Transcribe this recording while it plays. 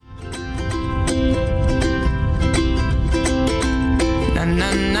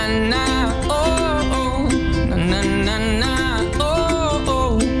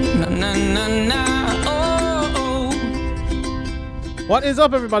What is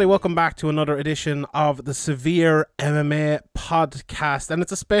up, everybody? Welcome back to another edition of the Severe MMA podcast, and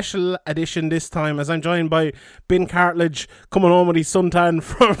it's a special edition this time as I'm joined by Ben Cartledge, coming home with his suntan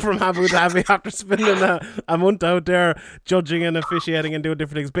from Abu Dhabi after spending a month out there judging and officiating and doing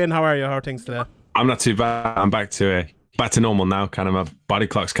different things. Ben, how are you? How are things today? I'm not too bad. I'm back to normal now. Kind of my body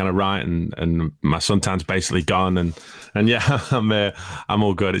clock's kind of right, and my suntan's basically gone, and yeah, I'm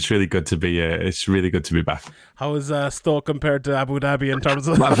all good. It's really good to be back. How is Stoke compared to Abu Dhabi in terms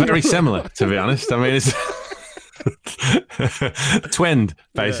of? Well, very similar, to be honest. I mean, it's twinned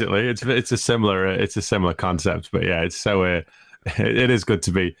basically. Yeah. It's a similar concept, but yeah, it's so. It is good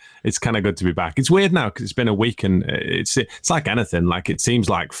to be. It's kind of good to be back. It's weird now because it's been a week, and it's like anything. Like it seems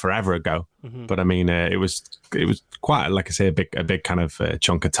like forever ago, but I mean, it was quite, like I say, a big kind of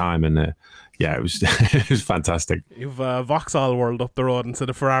chunk of time, and yeah, it was it was fantastic. You've Vauxhall World up the road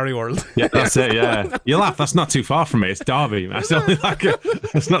instead of Ferrari World. Yeah, that's it. Yeah, you laugh. That's not too far from me. It's Derby. It's only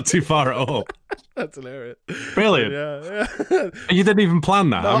it's not too far at all. That's hilarious. Brilliant. Yeah. You didn't even plan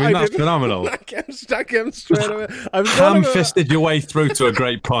that. No, I mean, that's phenomenal. I came straight away. Ham-fisted your way through to a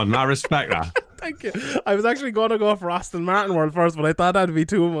great pun. I respect that. Thank you. I was actually going to go for Aston Martin World first, but I thought that'd be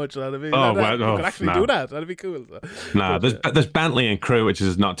too much. You could actually do that. That'd be cool. So. No, there's Bentley and Crewe, which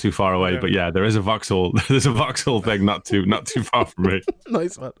is not too far away. Yeah. But yeah, there is a Vauxhall. There's a Vauxhall thing not too far from me.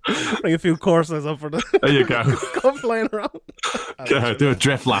 Nice one. Bring a few courses up for the. There you go. Go flying around. Do a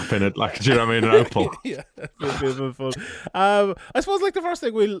drift lap in it, like, do you know what I mean? An Opel. Yeah, it's fun. I suppose like the first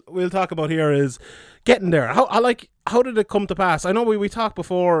thing we'll talk about here is getting there. How did it come to pass? I know we talked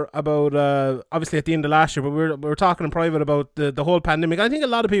before about obviously at the end of last year, but we were talking in private about the whole pandemic. I think a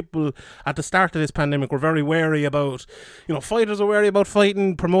lot of people at the start of this pandemic were very wary about, fighters are wary about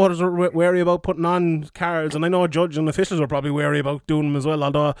fighting, promoters are wary about putting on cards, and I know judges and officials were probably wary about doing them as well.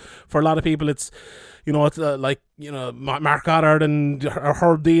 Although for a lot of people, it's Mark Goddard and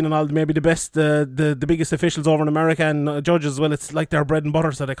Herb Dean and all, maybe the best, the biggest officials over in America, and judges as well. It's like their bread and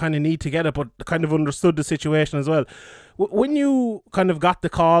butter, so they kind of need to get it, but kind of understood the situation as well. When you kind of got the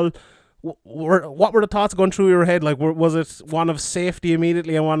call, what were the thoughts going through your head? Like, was it one of safety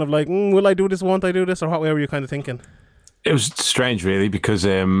immediately and one of like, will I do this, won't I do this, or what way were you kind of thinking? It was strange, really, because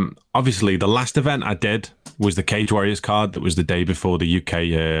obviously the last event I did was the Cage Warriors card. That was the day before the UK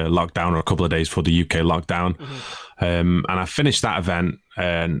lockdown, or a couple of days before the UK lockdown. And I finished that event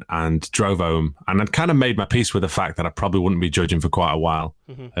and drove home, and I'd kind of made my peace with the fact that I probably wouldn't be judging for quite a while.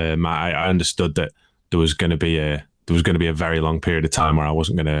 I understood that there was going to be a very long period of time where I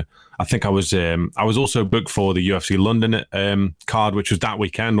wasn't going to. I think I was also booked for the UFC London card, which was that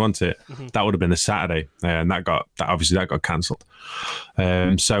weekend, wasn't it? That would have been the Saturday, and that got cancelled.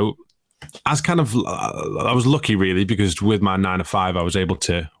 So as kind of, I was lucky really, because with my 9 to 5, I was able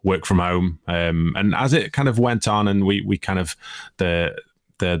to work from home. And as it kind of went on, and we kind of the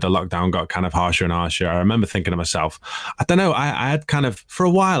lockdown got kind of harsher and harsher, I remember thinking to myself, I don't know, I had kind of, for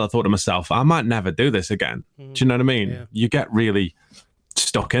a while, I thought to myself, I might never do this again. Do you know what I mean? Yeah. You get really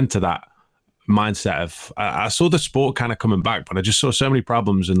stuck into that mindset of, I saw the sport kind of coming back, but I just saw so many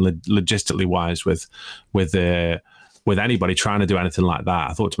problems, and logistically wise with anybody trying to do anything like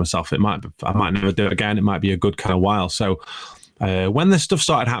that. I thought to myself, I might never do it again. It might be a good kind of while. So when this stuff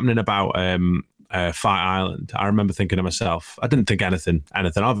started happening about Fight Island, I remember thinking to myself, I didn't think anything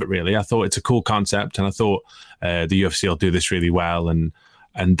of it really. I thought it's a cool concept, and I thought the UFC will do this really well. And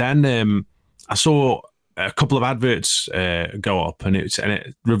then I saw a couple of adverts go up, and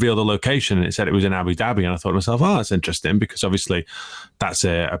it revealed the location, and it said it was in Abu Dhabi. And I thought to myself, oh, that's interesting, because obviously that's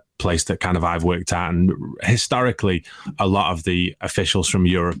a place that kind of I've worked at, and historically a lot of the officials from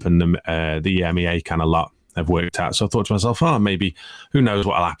Europe and the EMEA kind of lot have worked at. So I thought to myself, oh, maybe, who knows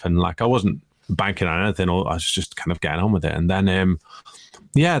what'll happen. Like, I wasn't banking on anything, or I was just kind of getting on with it. And then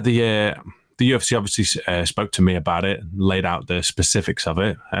the UFC obviously spoke to me about it, laid out the specifics of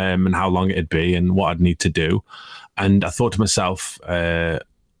it, and how long it'd be and what I'd need to do. And I thought to myself, I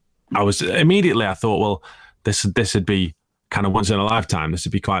thought, well, this would be kind of once in a lifetime. This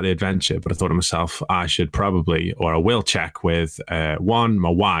would be quite the adventure. But I thought to myself, I should probably, or I will check with one, my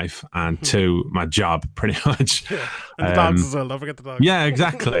wife, and two, my job, pretty much. Yeah. And the dogs as well. Don't forget the dogs. Yeah,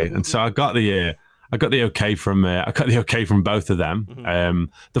 exactly. And so I got the okay from both of them.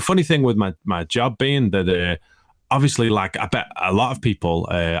 The funny thing with my job being that obviously, like, I bet a lot of people,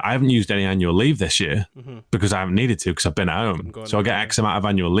 I haven't used any annual leave this year because I haven't needed to, because I've been at home. So I get X amount of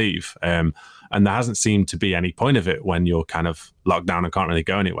annual leave. And there hasn't seemed to be any point of it when you're kind of locked down and can't really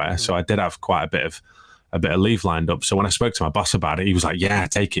go anywhere. So I did have quite a bit of a bit of leave lined up. So when I spoke to my boss about it, he was like, "Yeah,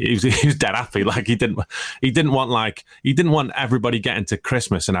 take it." He was dead happy. Like he didn't want everybody getting to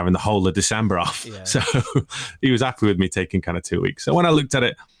Christmas and having the whole of December off. Yeah. So he was happy with me taking kind of 2 weeks. So when I looked at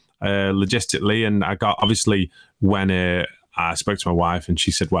it logistically, and I got obviously when I spoke to my wife and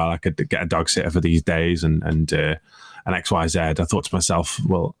she said, "Well, I could get a dog sitter for these days and XYZ." I thought to myself,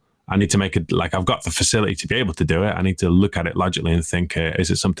 well, I need to make it like I've got the facility to be able to do it. I need to look at it logically and think,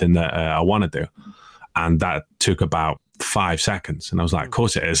 is it something that I want to do? And that took about 5 seconds. And I was like, of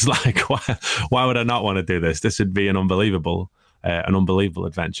course it is. Like, why would I not want to do this? This would be an unbelievable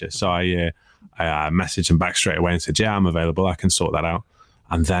adventure. So I messaged him back straight away and said, yeah, I'm available. I can sort that out.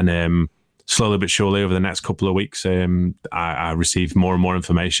 And then slowly but surely over the next couple of weeks, I received more and more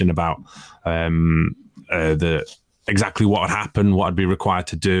information about exactly what would happen, what I'd be required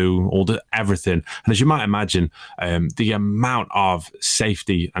to do, everything. And as you might imagine, the amount of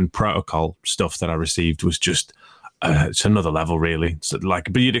safety and protocol stuff that I received was just it's another level, really. So,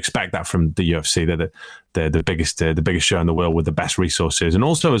 but you'd expect that from the UFC. They're the biggest show in the world with the best resources, and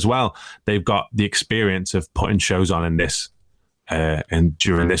also as well, they've got the experience of putting shows on in this. And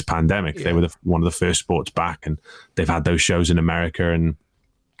during this pandemic, they were one of the first sports back, and they've had those shows in America and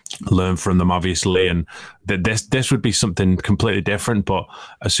learn from them, obviously. And this would be something completely different. But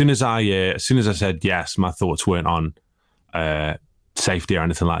as soon as I said yes, my thoughts weren't on safety or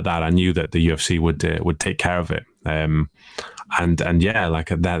anything like that. I knew that the UFC would take care of it. And yeah, like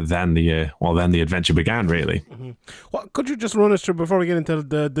that. Then the adventure began, really. Mm-hmm. Well, could you just run us through before we get into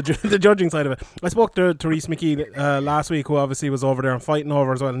the judging side of it? I spoke to Therese McKee last week, who obviously was over there and fighting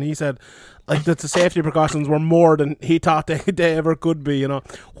over as well, and he said like that the safety precautions were more than he thought they ever could be. You know,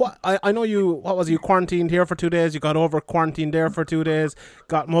 I know you. What was you quarantined here for 2 days? You got over quarantined there for 2 days.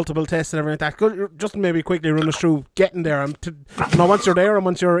 Got multiple tests and everything like that. Could you just maybe quickly run us through getting there? Once you're there and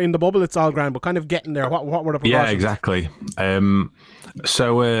once you're in the bubble, it's all grand. But kind of getting there. What were the precautions? Yeah, exactly.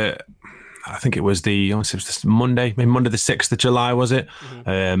 So I think it was Monday the 6th of July, was it?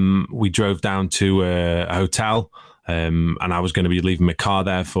 Mm-hmm. We drove down to a hotel, and I was going to be leaving my car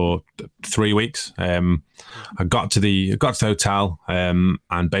there for 3 weeks. I got to the hotel,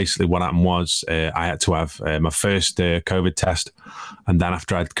 and basically what happened was I had to have my first COVID test, and then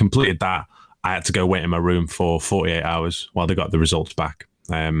after I'd completed that, I had to go wait in my room for 48 hours while they got the results back.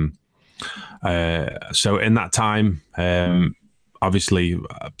 So in that time, obviously,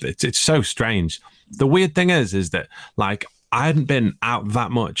 it's so strange. The weird thing is that like I hadn't been out that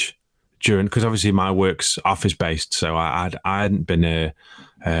much because obviously my work's office based, so I hadn't been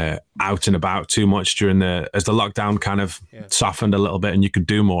out and about too much as the lockdown kind of softened a little bit and you could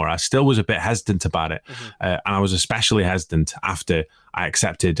do more. I still was a bit hesitant about it, and I was especially hesitant after I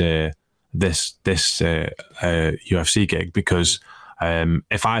accepted this UFC gig because.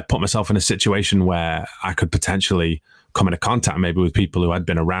 If I put myself in a situation where I could potentially come into contact maybe with people who had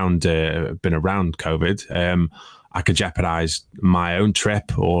been around COVID, I could jeopardize my own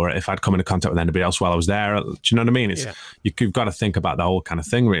trip, or if I'd come into contact with anybody else while I was there. Do you know what I mean? You've got to think about the whole kind of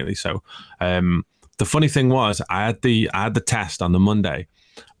thing, really. So the funny thing was, I had the test on the Monday,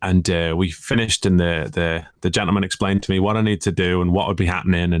 and we finished, and the gentleman explained to me what I need to do and what would be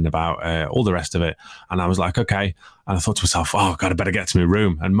happening and about all the rest of it. And I was like, okay. And I thought to myself, oh God, I better get to my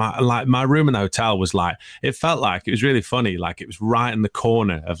room. And my room in the hotel was like, it felt like, it was really funny. Like it was right in the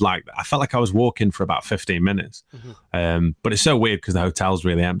corner of I felt like I was walking for about 15 minutes. Mm-hmm. But it's so weird because the hotel's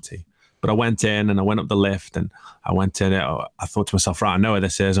really empty. But I went in and I went up the lift and I went in it. I thought to myself, right, I know where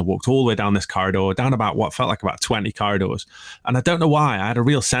this is. I walked all the way down this corridor, down about what felt like about 20 corridors. And I don't know why. I had a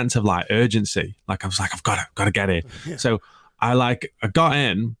real sense of urgency. Like I was like, I've got to get in. Yeah. So I got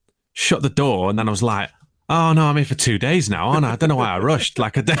in, shut the door, and then I was like, oh no, I'm here for 2 days now, aren't I? I don't know why I rushed.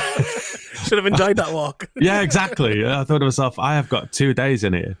 Should have enjoyed that walk. Yeah, exactly. I thought to myself, I have got 2 days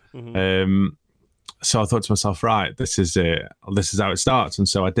in here. Mm-hmm. So I thought to myself, right, this is how it starts. And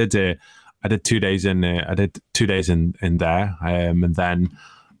so I did 2 days in. I did 2 days in there, and then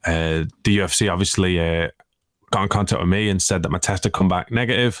the UFC obviously got in contact with me and said that my test had come back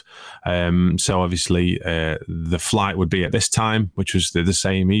negative. So obviously the flight would be at this time, which was the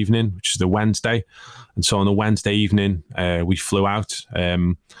same evening, which is the Wednesday. And so on the Wednesday evening, we flew out,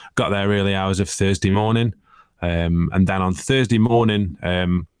 got there early hours of Thursday morning, and then on Thursday morning.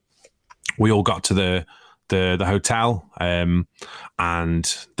 We all got to the hotel, and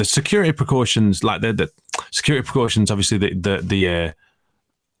the security precautions, the security precautions, obviously the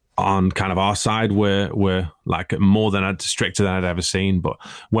on kind of our side were like more than stricter than I'd ever seen. But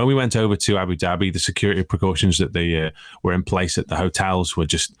when we went over to Abu Dhabi, the security precautions that they were in place at the hotels were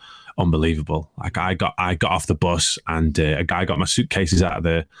just unbelievable. Like I got off the bus, and a guy got my suitcases out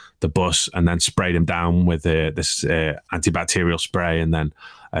of the bus and then sprayed him down with this antibacterial spray, and then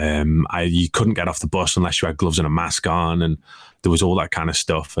you couldn't get off the bus unless you had gloves and a mask on, and there was all that kind of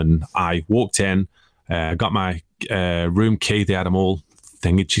stuff. And I walked in, got my room key. They had them all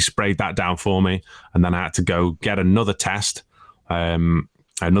thingy. She sprayed that down for me, and then I had to go get another test,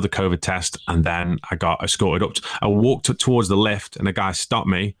 another COVID test, and then I got escorted up. I walked towards the lift, and a guy stopped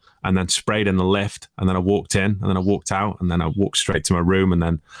me and then sprayed in the lift, and then I walked in, and then I walked out, and then I walked straight to my room, and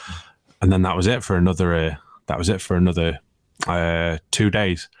then that was it for another. 2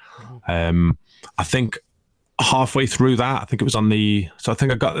 days. I think halfway through that, I think it was so I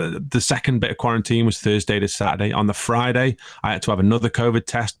think I got the second bit of quarantine was Thursday to Saturday. On the Friday, I had to have another COVID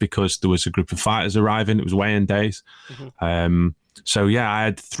test because there was a group of fighters arriving. It was weigh-in days. So yeah, I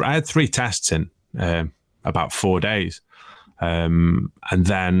had 3 tests in about 4 days. And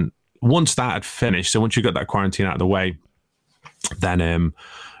then once that had finished, so once you got that quarantine out of the way, then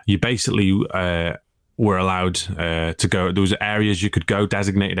you basically were allowed to go. There was areas you could go,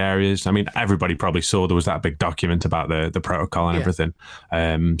 designated areas. I mean, everybody probably saw there was that big document about the protocol and everything.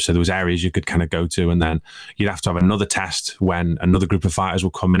 So there was areas you could kind of go to, and then you'd have to have another test when another group of fighters were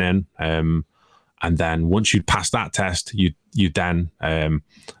coming in. And then once you'd passed that test, you then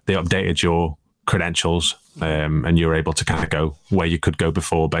they updated your credentials, and you were able to kind of go where you could go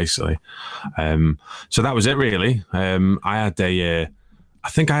before, basically. So that was it, really. I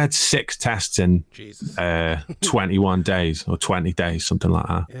think I had 6 tests in 21 days or 20 days, something like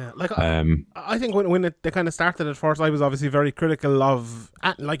that. Yeah, like I think when they kind of started at first, I was obviously very critical of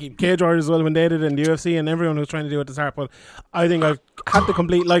like Cage Warriors as well when they did it, and the UFC and everyone who was trying to do it at the start. But I think I've had the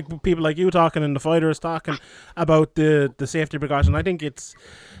complete, like people like you talking and the fighters talking about the safety precaution. I think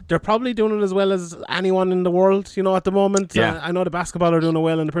they're probably doing it as well as anyone in the world, at the moment. Yeah. I know the basketball are doing it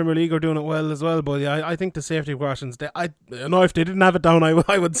well and the Premier League are doing it well as well, but yeah, I think the safety precautions, I know if they didn't have it down,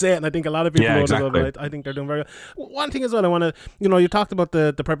 I would say it, and I think a lot of people would as well, but I think they're doing very well. One thing as well, I want to, you talked about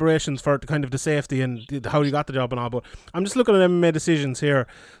the preparations for kind of the safety and how you got the job and all, but I'm just looking at MMA Decisions here.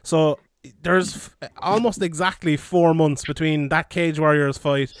 So there's almost exactly 4 months between that Cage Warriors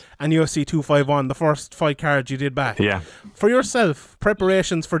fight and UFC 251, the first fight card you did back. Yeah. For yourself,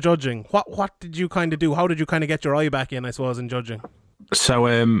 preparations for judging, what did you kind of do? How did you kind of get your eye back in, I suppose, in judging?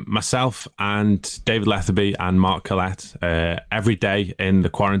 So myself and David Letherby and Mark Collette, every day in the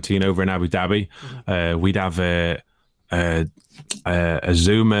quarantine over in Abu Dhabi, we'd have a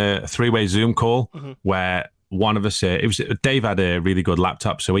Zoom, a 3-way Zoom call where one of us, Dave had a really good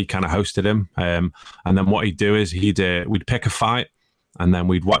laptop, so he kind of hosted him. And then what he'd do is we'd pick a fight, and then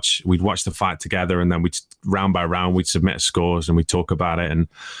we'd watch the fight together, and then we'd round by round we'd submit scores and we'd talk about it, and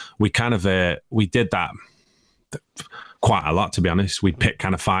we kind of we did that quite a lot, to be honest. We'd pick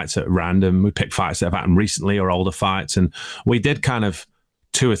kind of fights at random. We'd pick fights that have happened recently or older fights, and we did kind of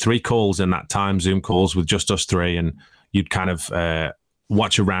 2 or 3 calls in that time, Zoom calls with just us 3, and you'd kind of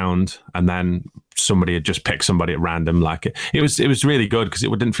watch a round, and then somebody had just picked somebody at random. Like it was really good because it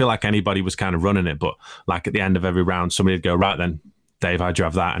didn't feel like anybody was kind of running it, but like at the end of every round, somebody would go, right then, Dave, how'd you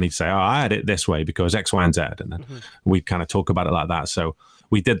have that? And he'd say, I had it this way because X, Y, and Z, and then we'd kind of talk about it like that. So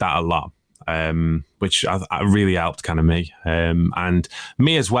we did that a lot, which I really helped kind of me, and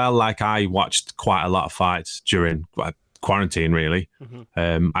me as well. Like I watched quite a lot of fights during quarantine, really.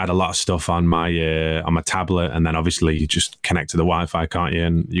 I had a lot of stuff on my tablet, and then obviously you just connect to the Wi-Fi, can't you?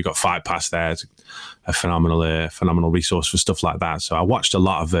 And you got Fight Pass there. It's a phenomenal resource for stuff like that. So I watched a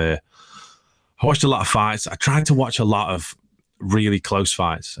lot of fights. I tried to watch a lot of really close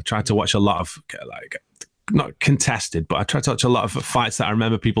fights. I tried to watch a lot of like not contested, but I tried to watch a lot of fights that I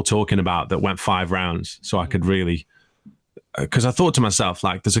remember people talking about that went 5 rounds, so I could really. Because I thought to myself,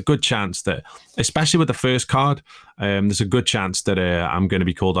 like, there's a good chance that, especially with the first card, there's a good chance that I'm going to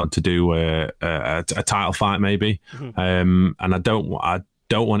be called on to do a title fight, maybe, and I don't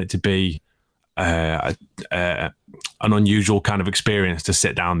want it to be an unusual kind of experience to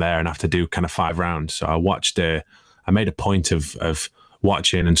sit down there and have to do kind of 5 rounds. So I made a point of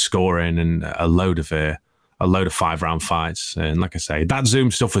watching and scoring and a load of 5-round fights. And like I say, that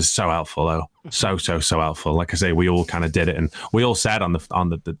Zoom stuff was so helpful, though. So helpful. Like I say, we all kind of did it, and we all said on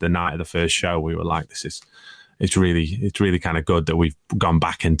the night of the first show, we were like, it's really kind of good that we've gone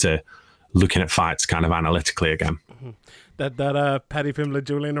back into looking at fights kind of analytically again. Paddy Pimblett,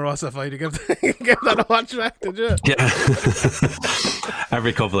 Julian Rossa fight. You give that a watch back, did you? Yeah.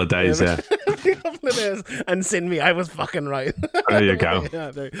 Every couple of days, yeah. Every couple of days. And send me, I was fucking right. There you go.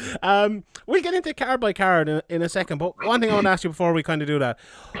 Yeah, we'll get into card by card in a second, but one thing I want to ask you before we kind of do that.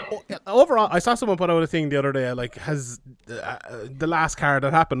 Overall, I saw someone put out a thing the other day, like, has the last card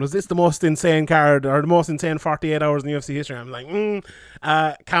that happened, was this the most insane card or the most insane 48 hours in UFC history? I'm like,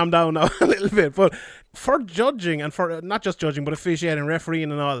 calm down now a little bit. But for judging, and for not just judging, but officiating,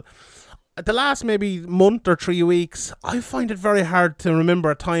 refereeing and all, the last maybe month or 3 weeks, I find it very hard to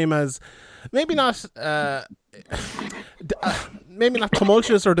remember a time as maybe not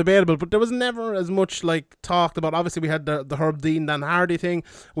tumultuous or debatable, but there was never as much like talked about. Obviously, we had the Herb Dean, Dan Hardy thing.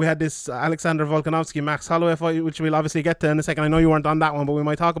 We had this Alexander Volkanovski, Max Holloway fight, which we'll obviously get to in a second. I know you weren't on that one, but we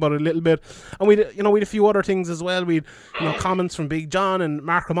might talk about it a little bit. And we had a few other things as well. We'd comments from Big John, and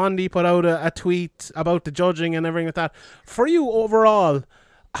Mark Ramondi put out a tweet about the judging and everything like that. For you overall,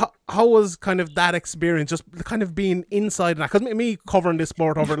 how was kind of that experience, just kind of being inside that? Because me covering this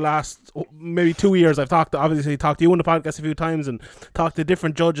sport over the last maybe 2 years, I've talked to you on the podcast a few times and talked to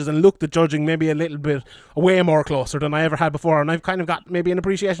different judges and looked at judging maybe a little bit way more closer than I ever had before, and I've kind of got maybe an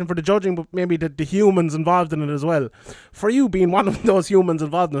appreciation for the judging, but maybe the humans involved in it as well. For you, being one of those humans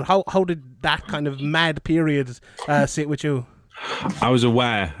involved in it, how did that kind of mad period sit with you? I was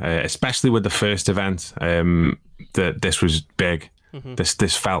aware, especially with the first event, that this was big. Mm-hmm.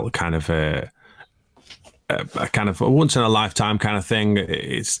 This felt kind of a kind of a once in a lifetime kind of thing.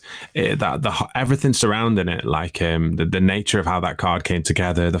 Everything surrounding it, like the nature of how that card came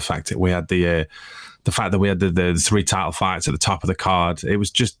together, the fact that we had the 3 title fights at the top of the card. It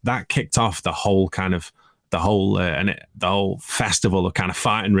was just that kicked off the whole festival of kind of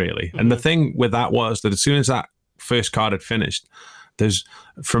fighting, really. Mm-hmm. And the thing with that was that as soon as that first card had finished, there's,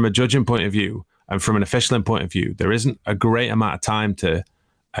 from a judging point of view and from an officialing point of view, there isn't a great amount of time to,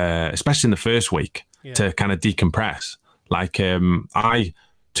 especially in the first week, to kind of decompress. Like I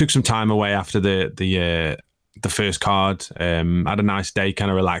took some time away after the first card, had a nice day kind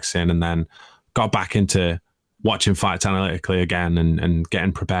of relaxing, and then got back into watching fights analytically again and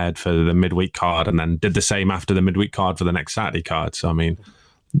getting prepared for the midweek card, and then did the same after the midweek card for the next Saturday card. So, I mean,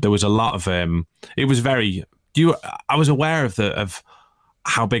 there was a lot of, it was very, I was aware of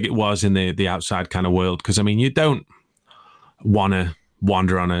how big it was in the outside kind of world, because I mean, you don't want to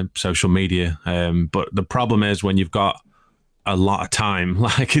wander on a social media, but the problem is when you've got a lot of time,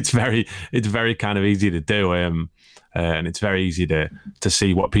 like it's very kind of easy to do, and it's very easy to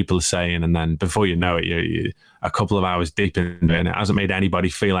see what people are saying, and then before you know it, you're a couple of hours deep in it, and it hasn't made anybody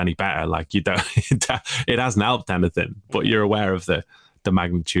feel any better. Like you don't, it hasn't helped anything, but you're aware of the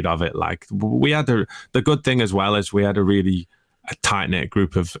magnitude of it. Like we had the good thing as well is we had a tight-knit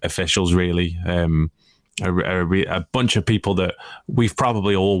group of officials, really, a bunch of people that we've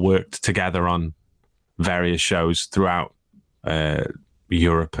probably all worked together on various shows throughout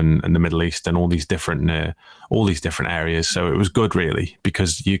Europe and the Middle East and all these different areas. So it was good, really,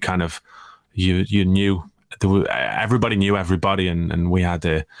 because you kind of you knew everybody knew everybody, and we had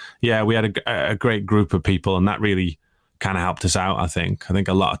a great group of people, and that really kind of helped us out. I think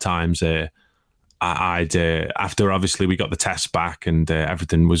a lot of times I'd after obviously we got the tests back and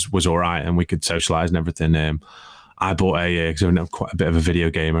everything was all right and we could socialize and everything. I bought because I'm quite a bit of a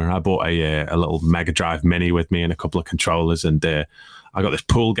video gamer. I bought a little Mega Drive Mini with me and a couple of controllers, and I got this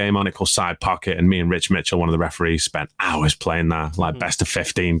pool game on it called Side Pocket, and me and Rich Mitchell, one of the referees, spent hours playing that, like best of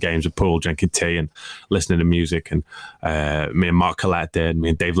 15 games of pool, drinking tea and listening to music. And me and Mark Collette did, me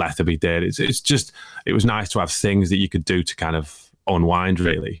and Dave Letherby did. It was nice to have things that you could do to kind of unwind,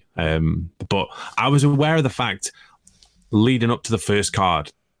 really. But I was aware of the fact leading up to the first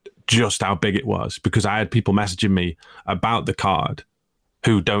card just how big it was, because I had people messaging me about the card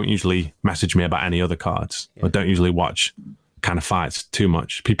who don't usually message me about any other cards or don't usually watch kind of fights too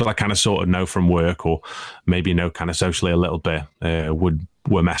much. People I kind of sort of know from work or maybe know kind of socially a little bit were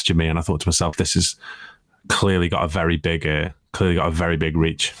messaging me, and I thought to myself, this has clearly got a very big reach.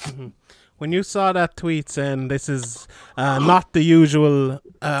 Mm-hmm. When you saw that tweet saying this is not the usual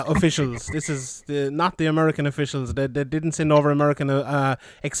officials, this is not the American officials, they didn't send over American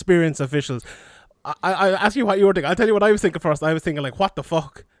experienced officials, I ask you what you were thinking. I'll tell you what I was thinking first. I was thinking, like, what the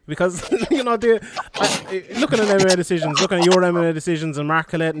fuck? Because, looking at MMA decisions, looking at your MMA decisions, and Mark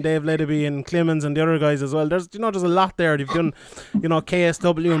Collette and Dave Letherby and Clemens and the other guys as well, there's a lot there. You've done,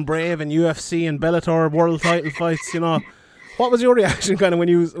 KSW and Brave and UFC and Bellator world title fights, What was your reaction kind of when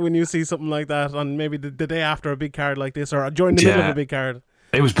you see something like that on maybe the day after a big card like this, or during the middle of a big card?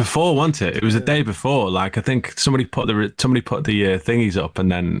 It was before, wasn't it? It was the day before. Like, I think somebody put the thingies up,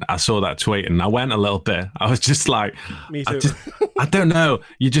 and then I saw that tweet, and I went a little bit. I was just like, Me too. I don't know.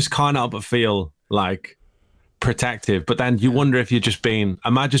 You just can't help but feel like protective, but then you wonder if you're just am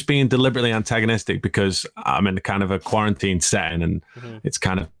I just being deliberately antagonistic because I'm in kind of a quarantine setting, and it's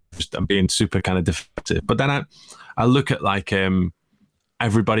kind of just, I'm being super kind of defensive. But then I look at like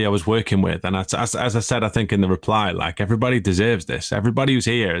everybody I was working with, and as I said, I think in the reply, like, everybody deserves this. Everybody who's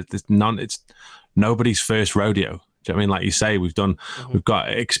here, it's nobody's first rodeo. Do you know what I mean? Like you say, we've got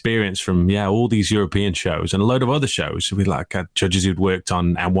experience from all these European shows and a load of other shows. We like had judges who'd worked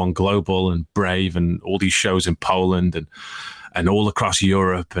on M1 Global and Brave and all these shows in Poland and all across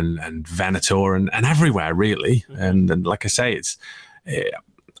Europe and Venator and everywhere really. And like I say,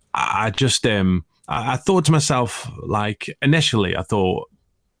 I just I thought to myself, like, initially I thought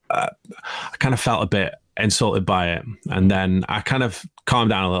I kind of felt a bit insulted by it, and then I kind of calmed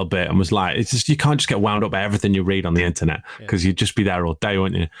down a little bit and was like, it's just, you can't just get wound up by everything you read on the internet, because you'd just be there all day,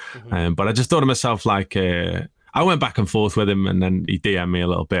 wouldn't you? But I just thought to myself, like, I went back and forth with him, and then he DM'd me a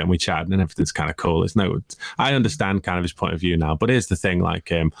little bit and we chatted, and everything's kind of cool. I understand kind of his point of view now, but here's the thing,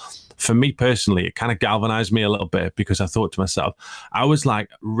 like, for me personally, it kind of galvanized me a little bit, because I thought to myself, I was like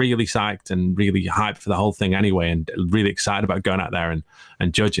really psyched and really hyped for the whole thing anyway, and really excited about going out there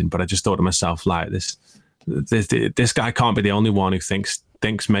and judging. But I just thought to myself, like, this guy can't be the only one who thinks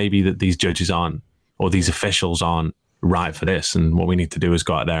maybe that these judges aren't, or these officials aren't right for this. And what we need to do is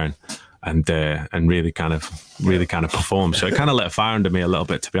go out there and really kind of perform. So it kind of lit a fire under me a little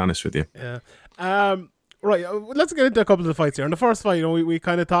bit, to be honest with you. Yeah. Right, let's get into a couple of the fights here. In the first fight, we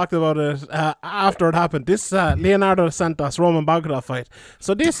kind of talked about it after it happened. This Leonardo Santos Roman Bogdanov fight.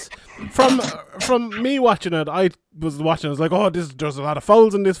 So this, from me watching it, I was like, oh, there's a lot of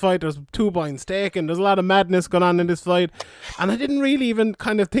fouls in this fight. There's 2 points taken. There's a lot of madness going on in this fight, and I didn't really even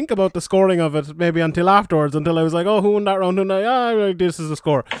kind of think about the scoring of it maybe until afterwards. Until I was like, oh, who won that round? And this is the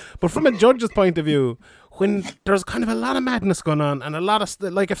score. But from a judge's point of view, when there's kind of a lot of madness going on and a lot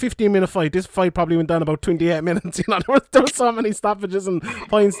of like a 15-minute fight, this fight probably went down about 28 minutes. You know, there were so many stoppages and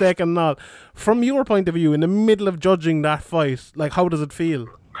points taken and all. From your point of view, in the middle of judging that fight, like, how does it feel?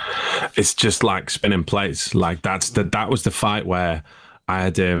 It's just like spinning plates. Like that was the fight where I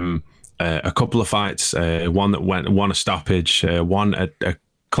had a couple of fights. One that won a stoppage, one a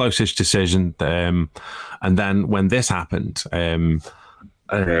close-ish decision, and then when this happened.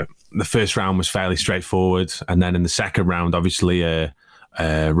 The first round was fairly straightforward, and then in the second round, obviously,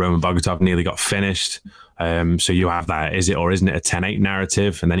 Roman Bogdanov nearly got finished. So you have that, is it or isn't it a 10-8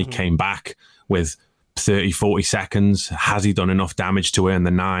 narrative? And then he came back with 30, 40 seconds. Has he done enough damage to earn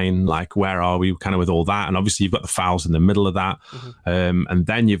the 9? Like, where are we kind of with all that? And obviously, you've got the fouls in the middle of that. And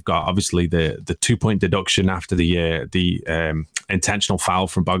then you've got, obviously, the 2-point deduction after the intentional foul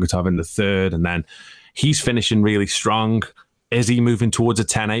from Bogdanov in the third. And then he's finishing really strong. Is he moving towards a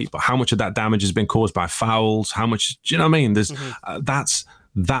 10-8? But how much of that damage has been caused by fouls? How much, do you know what I mean? There's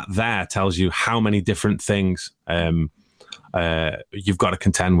that there tells you how many different things you've got to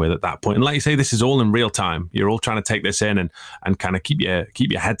contend with at that point. And like you say, this is all in real time. You're all trying to take this in and kind of keep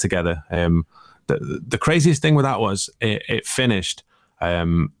your head together. The craziest thing with that was it finished,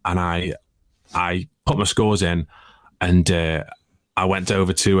 and I put my scores in, and I went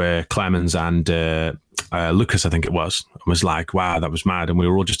over to Clemens and Lucas, I think it was like, wow, that was mad. And we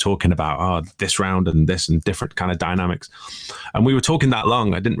were all just talking about this round and this and different kind of dynamics. And we were talking that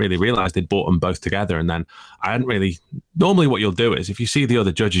long, I didn't really realize they'd brought them both together. And then I hadn't really, normally what you'll do is if you see the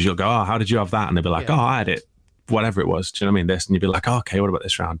other judges, you'll go, oh, how did you have that? And they'll be like, oh, I had it, whatever it was. Do you know what I mean? This, and you'd be like, oh, okay, what about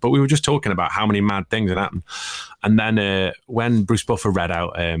this round? But we were just talking about how many mad things had happened. And then when Bruce Buffer read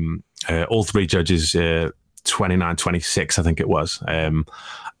out all 3 judges, 29-26, I think it was,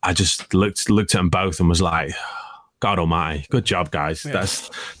 I just looked at them both and was like, God Almighty, good job, guys. Yeah.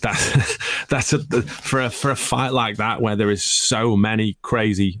 That's for a fight like that where there is so many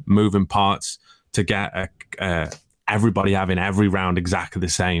crazy moving parts to get everybody having every round exactly the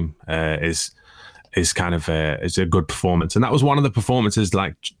same is kind of is a good performance. And that was one of the performances,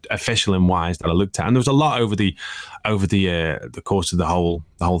 like official and wise, that I looked at. And there was a lot over the course of the whole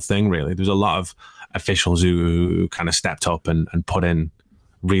thing. Really, there was a lot of officials who kind of stepped up and put in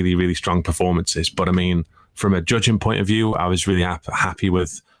really, really strong performances. But I mean, from a judging point of view, I was really happy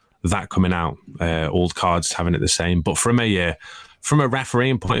with that coming out. All cards having it the same. But from a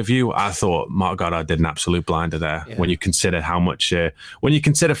refereeing point of view, I thought Mark Goddard did an absolute blinder there. Yeah. When you consider how much, when you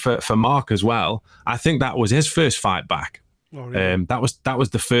consider for Mark as well, I think that was his first fight back. Oh, really? That was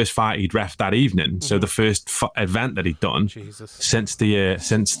the first fight he'd ref that evening. So the first event that he'd done Jesus. since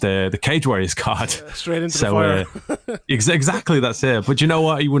the Cage Warriors card. Straight into the fire. Exactly, that's it. But you know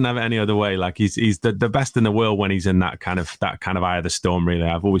what? He wouldn't have it any other way. Like he's the best in the world when he's in that kind of eye of the storm. Really,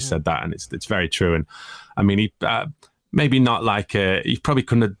 I've always said that, and it's very true. And I mean, he maybe not like he probably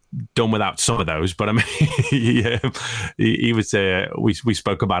couldn't have done without some of those, but I mean, he was. We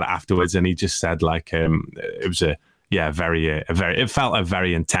spoke about it afterwards, and he just said like it was it felt a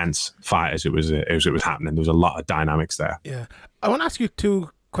very intense fight as it was happening. There was a lot of dynamics there. Yeah, I want to ask you two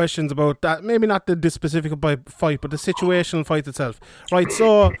questions about that. Maybe not the specific fight, but the situational fight itself. Right.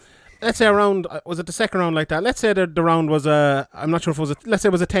 So, let's say was it the second round like that? Let's say the round was I'm not sure if it was let's say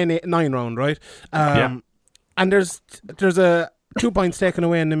it was a 10-9 round, right? And there's a 2 points taken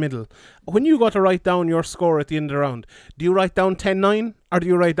away in the middle. When you got to write down your score at the end of the round, do you write down 10-9 or do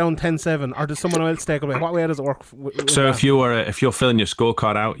you write down 10-7 or does someone else take away? What way does it work? So if you're filling your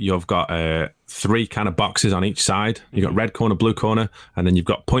scorecard out, you've got 3 kind of boxes on each side. You've got red corner, blue corner, and then you've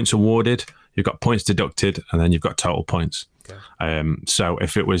got points awarded, you've got points deducted, and then you've got total points. Okay. So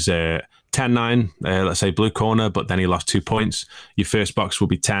if it was 10-9, let's say blue corner, but then he lost 2 points, your first box will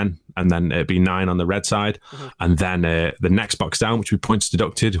be 10, and then it'd be 9 on the red side. And then the next box down, which would be points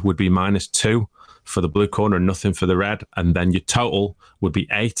deducted, would be -2 for the blue corner and nothing for the red. And then your total would be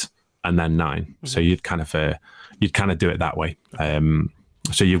 8 and then 9. So you'd kind of do it that way.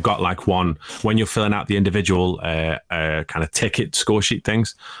 So you've got like one, when you're filling out the individual kind of ticket score sheet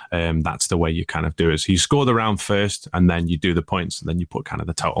things, that's the way you kind of do it. So you score the round first and then you do the points and then you put kind of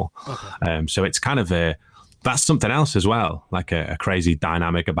the total. Okay. So it's kind of that's something else as well, like a crazy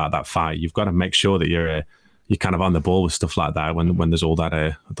dynamic about that fight. You've got to make sure that you're kind of on the ball with stuff like that when there's all that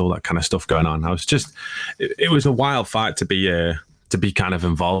kind of stuff going on. It was a wild fight to be kind of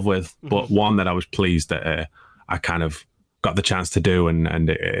involved with, but one that I was pleased that I kind of got the chance to do, and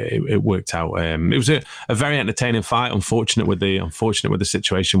it worked out. It was a very entertaining fight. Unfortunate with the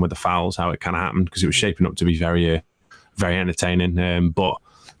situation with the fouls, how it kind of happened, because it was shaping up to be very very entertaining. But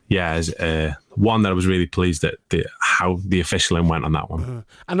yeah, as one that I was really pleased at how the officialing went on that one.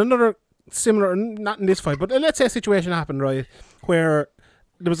 And another similar, not in this fight, but let's say a situation happened, right, where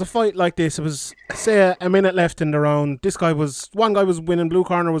there was a fight like this. It was, say, a minute left in the round. One guy was winning, blue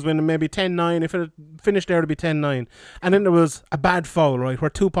corner was winning maybe 10-9. If it had finished there, it would be 10-9. And then there was a bad foul, right,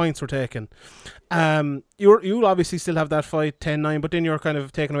 where 2 points were taken. You'll obviously still have that fight 10-9, but then you're kind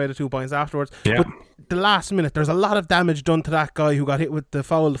of taking away the 2 points afterwards. Yeah. But the last minute, there's a lot of damage done to that guy who got hit with the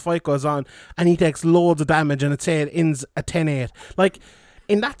foul. The fight goes on, and he takes loads of damage, and it ends at 10-8. Like,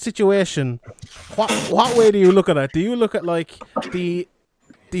 in that situation, what way do you look at it? Do you look at, like, the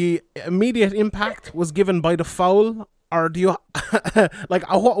immediate impact was given by the foul, or do you like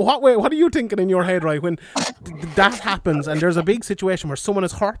what way? What are you thinking in your head, right, when that happens and there's a big situation where someone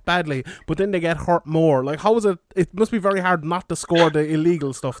is hurt badly, but then they get hurt more? Like, how is it? It must be very hard not to score the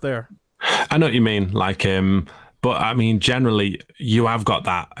illegal stuff there. I know what you mean, like, but I mean, generally, you have got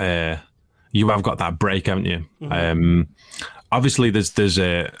that break, haven't you? Obviously, there's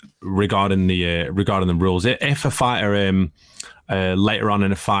regarding the rules. If a fighter later on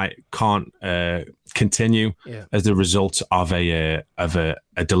in a fight can't continue as a result of a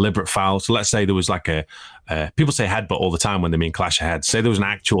deliberate foul. So let's say there was like people say headbutt all the time when they mean clash of heads. Say there was an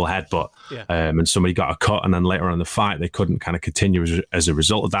actual headbutt, and somebody got a cut, and then later on in the fight they couldn't kind of continue as a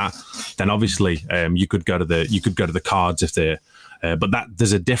result of that. Then obviously you could go to the cards if they. But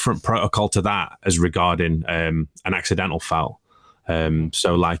there's a different protocol to that as regarding an accidental foul.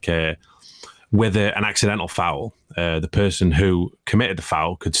 So like with an accidental foul, the person who committed the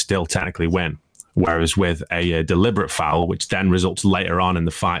foul could still technically win. Whereas with a deliberate foul, which then results later on in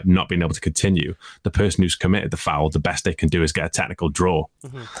the fight not being able to continue, the person who's committed the foul, the best they can do is get a technical draw.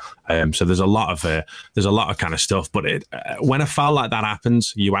 So there's a lot of kind of stuff. But when a foul like that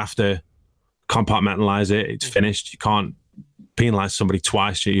happens, you have to compartmentalize it. It's finished. You can't penalize somebody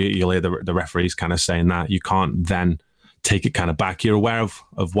twice. You'll hear the referees kind of saying that. You can't then take it kind of back. You're aware of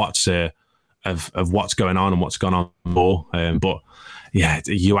what's of what's going on and what's gone on more. But yeah,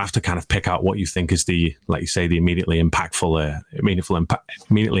 you have to kind of pick out what you think is like you say, the immediately impactful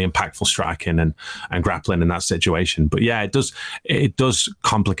striking and grappling in that situation. But yeah, it does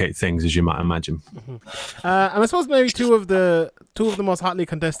complicate things, as you might imagine. And I suppose maybe two of the most hotly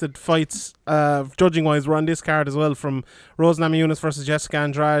contested fights, judging wise, were on this card as well, from Rose Namajunas versus Jessica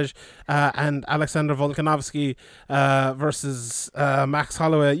Andrade, and Alexander Volkanovski versus Max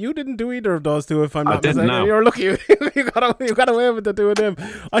Holloway. You didn't do either of those two, if I'm not mistaken. No. You're lucky. you got away with it, two of them.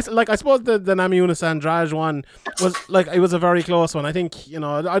 I suppose the Namajunas Andrade one was like, it was a very close one. I think, you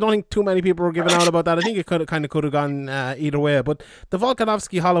know, I don't think too many people were giving out about that. I think it could have gone either way. But the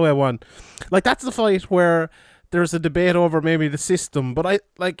Volkanovski Holloway one, like, that's the fight where there's a debate over maybe the system, but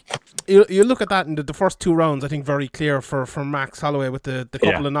you look at that in the first 2 rounds, I think very clear for Max Holloway with the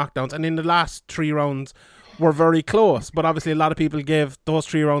couple of knockdowns, and in the last 3 rounds were very close. But obviously a lot of people gave those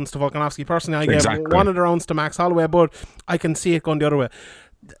 3 rounds to Volkanovski. Personally, I gave one of the rounds to Max Holloway, but I can see it going the other way.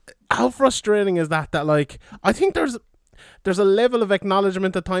 How frustrating is that? That, like, I think there's a level of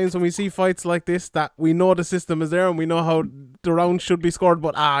acknowledgement at times when we see fights like this, that we know the system is there and we know how the round should be scored,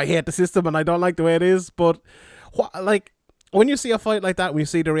 but I hate the system and I don't like the way it is. But like, when you see a fight like that, when you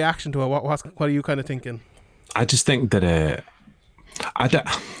see the reaction to it, what are you kind of thinking? I just think that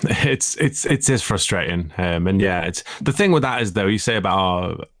it's just frustrating, and yeah, it's the thing with that is, though, you say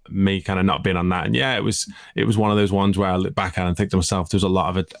about me kind of not being on that, and yeah, it was one of those ones where I look back at it and think to myself, there's a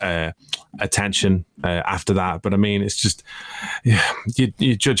lot of attention after that. But I mean, it's just,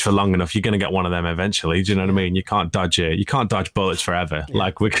 you judge for long enough, you're going to get one of them eventually. Do you know what I mean? You can't dodge it. You can't dodge bullets forever. Yeah.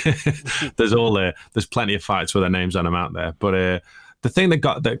 Like there's plenty of fights with their names on them out there. But the thing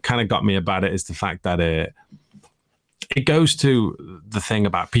that kind of got me about it is the fact that it goes to the thing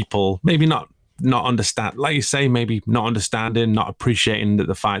about people maybe not understand, like you say, maybe not understanding, not appreciating that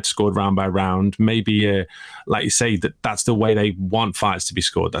the fight's scored round by round. Maybe, like you say, that's the way they want fights to be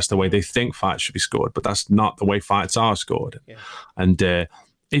scored. That's the way they think fights should be scored, but that's not the way fights are scored. Yeah. And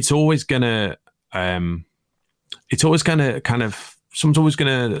it's always gonna kind of, someone's always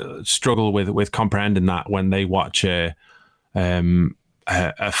gonna struggle with comprehending that when they watch a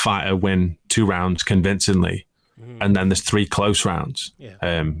fighter win 2 rounds convincingly. And then there's 3 close rounds.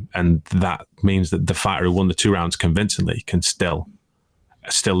 Yeah. And that means that the fighter who won the 2 rounds convincingly can still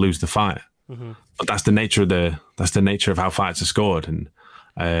lose the fight. Mm-hmm. But that's the nature of how fights are scored. And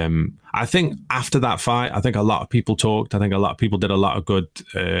I think after that fight, I think a lot of people talked. I think a lot of people did a lot of good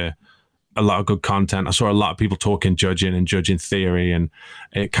content. I saw a lot of people talking judging theory, and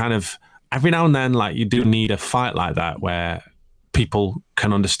it kind of, every now and then, like, you do need a fight like that where people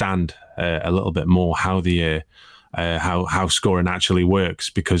can understand a little bit more how the how scoring actually works,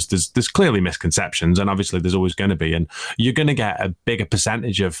 because there's clearly misconceptions, and obviously there's always going to be, and you're going to get a bigger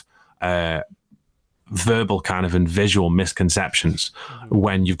percentage of verbal kind of and visual misconceptions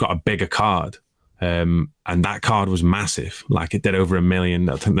when you've got a bigger card. And that card was massive. Like, it did over 1 million.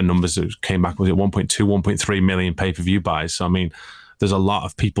 I think the numbers that came back was at 1.2, 1.3 million pay-per-view buys. So I mean, there's a lot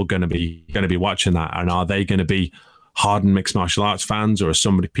of people going to be watching that, and are they going to be hardened mixed martial arts fans, or are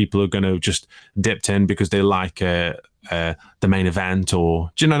somebody people who are going to just dipped in because they like the main event?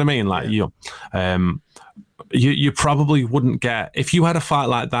 Or do you know what I mean? Like, you probably wouldn't get, if you had a fight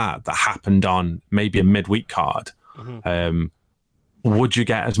like that happened on maybe a midweek card. Mm-hmm. Would you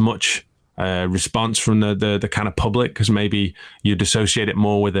get as much response from the kind of public, because maybe you'd associate it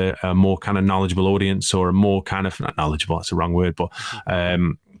more with a more kind of knowledgeable audience, or a more kind of, not knowledgeable, that's the wrong word, but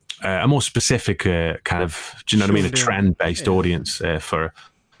a more specific kind of, do you know what I mean, a trend-based audience for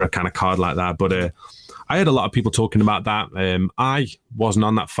a kind of card like that. But I heard a lot of people talking about that. I wasn't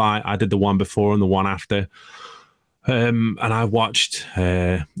on that fight. I did the one before and the one after. And I watched.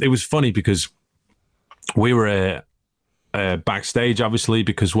 It was funny because we were backstage, obviously,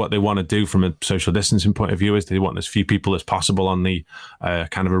 because what they want to do from a social distancing point of view is they want as few people as possible on the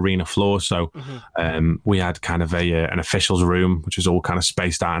kind of arena floor. So we had kind of an officials room, which is all kind of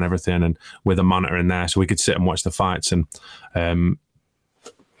spaced out and everything, and with a monitor in there, so we could sit and watch the fights. And it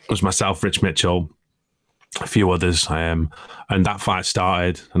was myself, Rich Mitchell, a few others, and that fight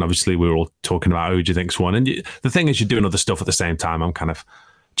started, and obviously we were all talking about who do you think's won. And the thing is, you're doing other stuff at the same time. I'm kind of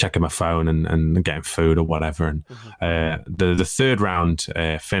checking my phone and getting food or whatever. And the third round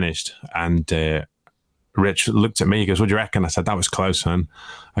finished, and Rich looked at me. He goes, "What do you reckon?" I said, "That was close, man."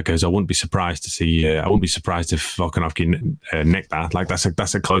 I goes, "I wouldn't be surprised to see. I wouldn't be surprised if Volkanovski nicked that. Like,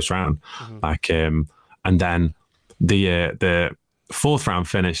 that's a close round." Like, and then the fourth round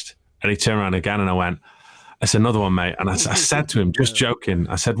finished, and he turned around again, and I went, "That's another one, mate." And I said to him, just joking,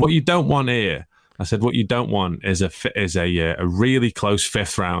 I said, "What you don't want here," I said, "what you don't want is a really close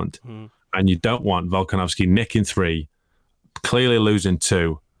 5th round, and you don't want Volkanovski nicking 3, clearly losing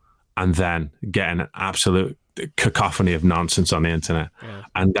 2, and then getting an absolute cacophony of nonsense on the internet." Yeah.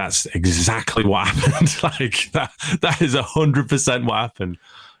 And that's exactly what happened. Like, that is 100% what happened.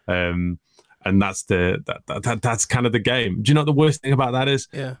 And that's that's kind of the game. Do you know what the worst thing about that is?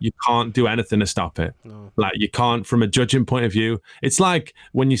 Yeah. You can't do anything to stop it. No. Like, you can't, from a judging point of view. It's like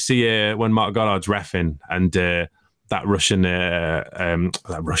when you see when Mark Goddard's reffing, and that Russian Roman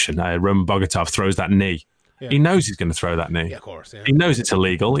Bogatov throws that knee, He knows he's going to throw that knee. Yeah, of course. Yeah. He knows it's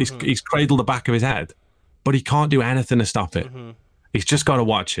illegal. He's cradled the back of his head, but he can't do anything to stop it. He's just got to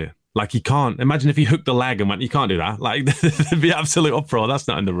watch it. Like, he can't. Imagine if he hooked the leg and went, you can't do that. Like, there'd be absolute uproar. That's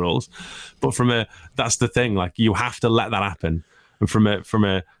not in the rules. But that's the thing. Like, you have to let that happen. And from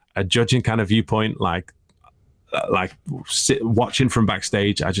a judging kind of viewpoint, like watching from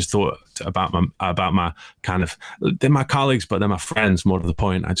backstage, I just thought about my kind of, they're my colleagues, but they're my friends more to the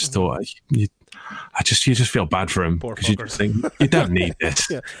point. I just thought, you just feel bad for him, because you just think, you don't need this.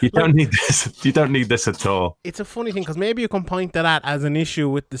 You don't need this. You don't need this at all. It's a funny thing, because maybe you can point to that as an issue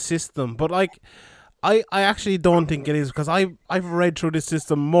with the system, but like, I actually don't think it is, because I've read through this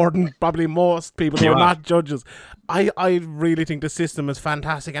system more than probably most people who are not judges. I really think the system is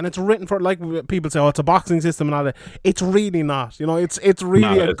fantastic, and it's written for, like people say, oh, it's a boxing system and all that. It's really not. You know, it's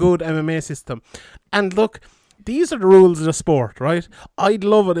really a good MMA system. And look, these are the rules of the sport, right? I'd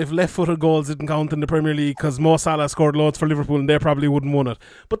love it if left-footed goals didn't count in the Premier League, because Mo Salah scored loads for Liverpool and they probably wouldn't won it.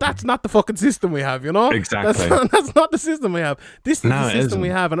 But that's not the fucking system we have, you know? Exactly. That's not the system we have. This is the system we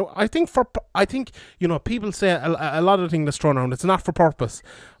have. And I think, you know, people say a lot of things that's thrown around, it's not for purpose.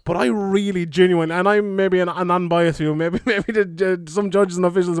 But I really genuinely, and I'm maybe an unbiased view, maybe some judges and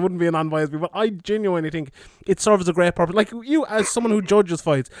officials wouldn't be an unbiased view, but I genuinely think it serves a great purpose. Like, you, as someone who judges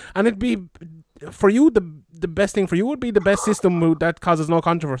fights, and it'd be, for you, the best thing for you would be the best system that causes no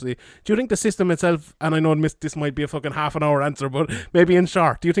controversy. Do you think the system itself, and I know this might be a fucking half an hour answer, but maybe in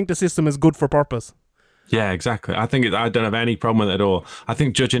short, do you think the system is good for purpose? Yeah, exactly. I think I don't have any problem with it at all. I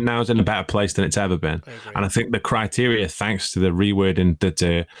think judging now is in a better place than it's ever been. And I think the criteria, thanks to the rewording that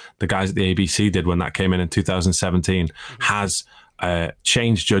the guys at the ABC did when that came in 2017, has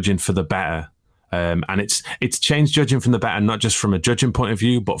changed judging for the better. And it's changed judging from the better, not just from a judging point of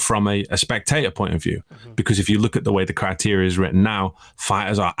view, but from a spectator point of view. Because if you look at the way the criteria is written now,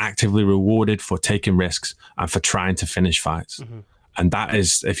 fighters are actively rewarded for taking risks and for trying to finish fights. And that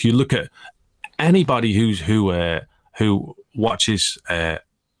is, if you look at anybody who watches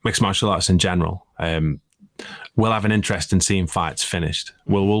mixed martial arts in general, will have an interest in seeing fights finished.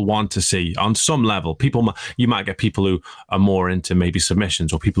 Will want to see, on some level, you might get people who are more into maybe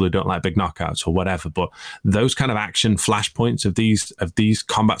submissions, or people who don't like big knockouts or whatever. But those kind of action flashpoints of these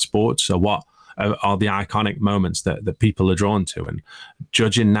combat sports are what are the iconic moments that people are drawn to, and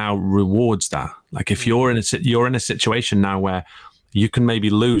judging now rewards that. Like, if you're in a situation now where you can maybe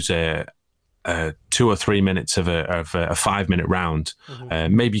lose 2 or 3 minutes of a 5-minute round,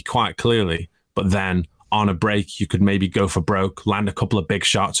 maybe quite clearly, but then on a break you could maybe go for broke, land a couple of big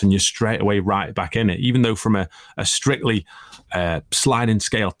shots, and you're straight away right back in it. Even though from a strictly sliding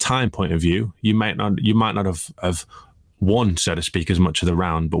scale time point of view, you might not have won, so to speak, as much of the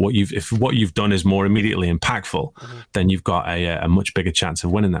round. But if what you've done is more immediately impactful, then you've got a much bigger chance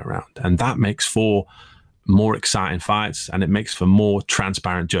of winning that round, and that makes for more exciting fights, and it makes for more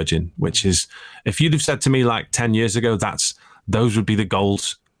transparent judging, which is, if you'd have said to me like 10 years ago, those would be the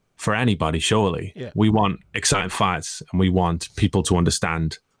goals for anybody, surely. We want exciting fights, and we want people to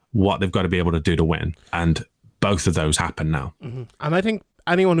understand what they've got to be able to do to win, and both of those happen now. And I think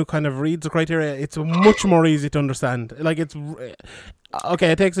anyone who kind of reads the criteria, it's much more easy to understand. Like, it's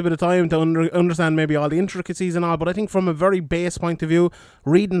okay, it takes a bit of time to understand maybe all the intricacies and all, but I think from a very base point of view,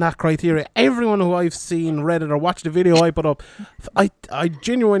 reading that criteria, everyone who I've seen, read it, or watched the video I put up, I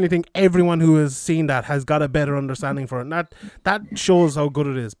genuinely think everyone who has seen that has got a better understanding for it, and that shows how good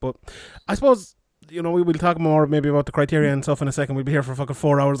it is. But I suppose, you know, we will talk more maybe about the criteria and stuff in a second. We'll be here for fucking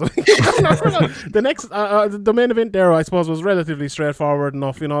 4 hours. The next, the main event there, I suppose, was relatively straightforward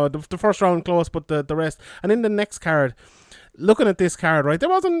enough. You know, the first round close, but the rest. And in the next card, looking at this card, right, there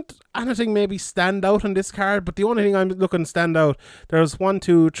wasn't anything maybe stand out on this card, but the only thing I'm looking stand out, there's 1,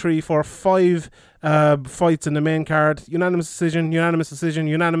 2, 3, 4, 5 fights in the main card. Unanimous decision, unanimous decision,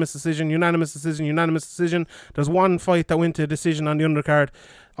 unanimous decision, unanimous decision, unanimous decision. There's one fight that went to decision on the undercard,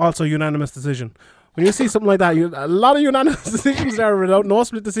 also unanimous decision. When you see something like that, a lot of unanimous decisions there without no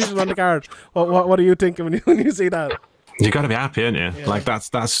split decision on the card. What are you thinking when you see that? You got to be happy, aren't you? Yeah. Like, that's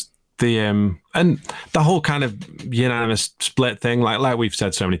the and the whole kind of unanimous split thing. Like we've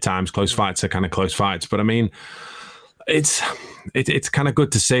said so many times, close fights are kind of close fights. But I mean, it's kind of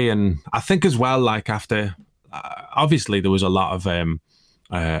good to see, and I think as well, like, after obviously there was a lot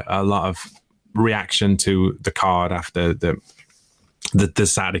of reaction to the card after the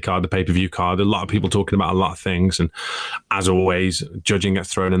Saturday card, the pay-per-view card. A lot of people talking about a lot of things, and as always, judging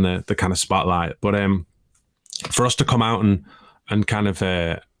gets thrown in the kind of spotlight. But for us to come out and kind of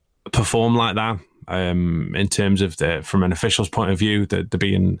perform like that, in terms of from an official's point of view, there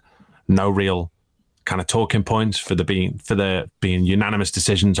being no real kind of talking points for the being unanimous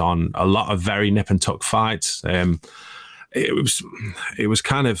decisions on a lot of very nip and tuck fights. It was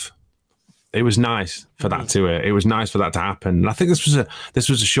nice for that to happen. And I think this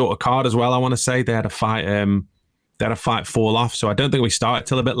was a shorter card as well. I want to say they had a fight fall off, so I don't think we started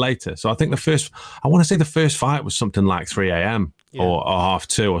till a bit later. So I think the first fight was something like 3 a.m. or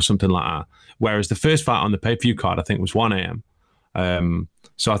 2:30 or something like that. Whereas the first fight on the pay-per-view card, I think, was 1 a.m.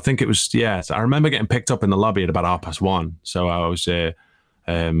 So I think it was, so I remember getting picked up in the lobby at about 1:30. So I was, it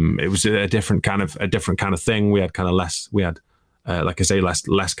was a different kind of thing. We had kind of less, like I say,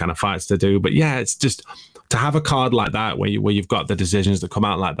 less kind of fights to do. But yeah, it's just to have a card like that where you've got the decisions that come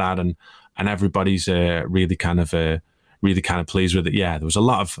out like that, and everybody's really kind of pleased with it. Yeah, there's a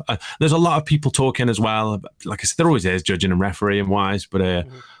lot of people talking as well. Like I said, there always is, judging and refereeing wise, but.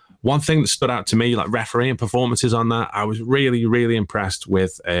 One thing that stood out to me, like refereeing performances on that, I was really, really impressed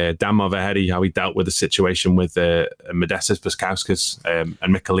with Dan Mulcahy, how he dealt with the situation with Modestas Bukauskas and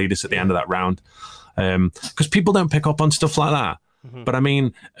Michailidis at the end of that round. Because people don't pick up on stuff like that. Mm-hmm. But I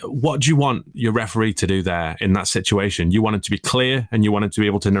mean, what do you want your referee to do there in that situation? You want him to be clear, and you want him to be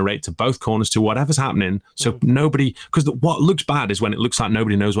able to narrate to both corners to whatever's happening. So nobody, because what looks bad is when it looks like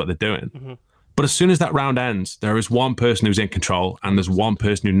nobody knows what they're doing. Mm-hmm. But as soon as that round ends, there is one person who's in control, and there's one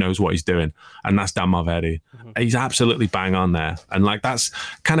person who knows what he's doing, and that's Dan Mulcahy. Mm-hmm. He's absolutely bang on there, and like that's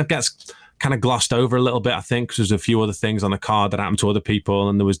gets glossed over a little bit, I think, because there's a few other things on the card that happened to other people,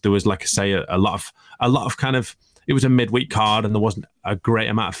 and there was like I say, a lot of kind of, it was a midweek card, and there wasn't a great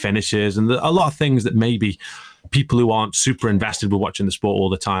amount of finishes, and a lot of things that maybe people who aren't super invested with watching the sport all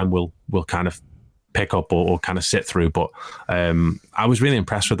the time will kind of pick up or kind of sit through. But I was really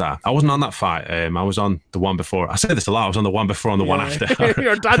impressed with that. I wasn't on that fight. I was on the one before. I say this a lot. I was on the one before and the one after.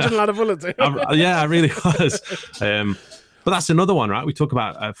 You're dodging a lot of bullets. I really was. But that's another one, right? We talk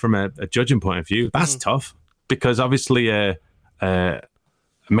about from a judging point of view. That's tough because obviously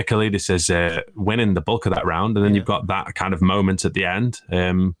Michailidis is winning the bulk of that round, and then you've got that kind of moment at the end.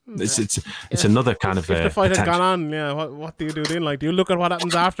 It's another kind of. If the fight had gone on, what do you do then? Like, do you look at what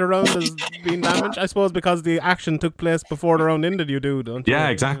happens after a round as being damaged? I suppose because the action took place before the round ended, you do, don't you? Yeah,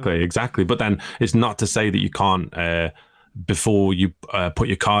 exactly. But then it's not to say that you can't, before you put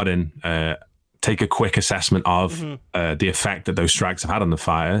your card in, take a quick assessment of the effect that those strikes have had on the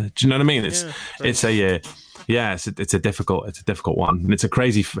fighter. Do you know what I mean? It's a difficult one, and it's a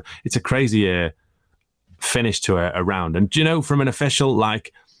crazy finish to a round. And do you know, from an official,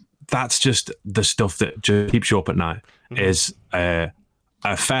 like, that's just the stuff that just keeps you up at night. Is a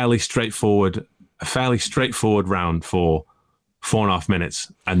fairly straightforward round for 4.5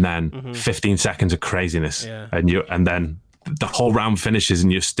 minutes, and then 15 seconds of craziness, and then the whole round finishes,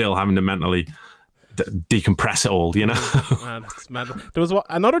 and you're still having to mentally decompress it all, you know. That's mad. There was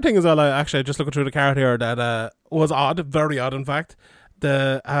another thing as well. I just looking through the card here that was odd, very odd, in fact.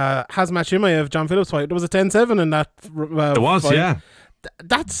 The Khamzat Chimaev John Phillips fight. There was a 10-7 in that. There was, fight. Yeah.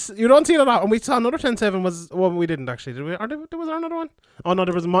 That's, you don't see it a lot. And we saw another 10-7 we didn't actually, did we? Or was there another one? Oh no,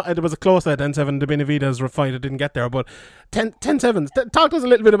 there was a close 10-7. The Benavidez fight, it didn't get there, but 10-7s. Talk to us a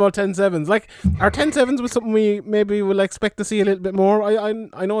little bit about 10-7s. Like, are 10-7s was something we maybe will expect to see a little bit more?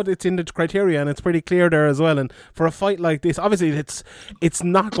 I know it's in the criteria, and it's pretty clear there as well. And for a fight like this, obviously it's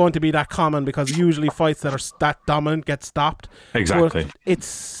not going to be that common, because usually fights that are that dominant get stopped. Exactly. But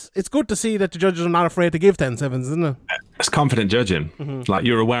it's good to see that the judges are not afraid to give 10-7s, isn't it? It's confident judging. Like,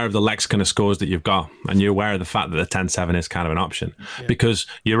 you're aware of the lexicon of scores that you've got, and you're aware of the fact that the 10-7 is kind of an option. Because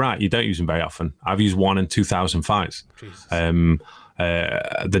you're right, you don't use them very often. I've used one in 2,000 fights. The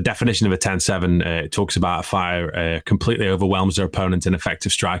definition of a 10-7 talks about a fighter completely overwhelms their opponent in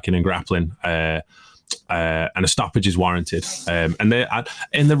effective striking and grappling, and a stoppage is warranted. And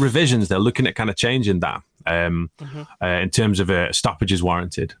in the revisions, they're looking at kind of changing that in terms of a stoppage is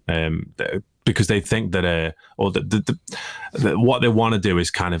warranted, because they think that what they want to do is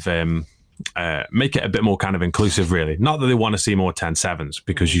kind of make it a bit more kind of inclusive, really. Not that they want to see more 10-7s,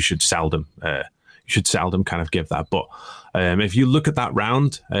 because you should seldom kind of give that. But if you look at that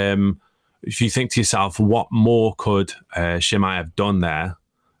round, if you think to yourself, what more could Chimaev have done there?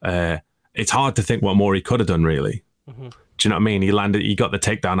 It's hard to think what more he could have done, really. Do you know what I mean? He got the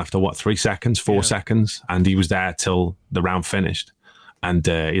takedown after 3 seconds, 4 seconds, and he was there till the round finished. And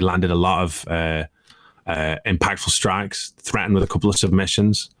he landed a lot of impactful strikes, threatened with a couple of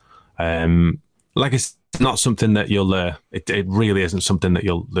submissions. Like, it's not something that you'll. It really isn't something that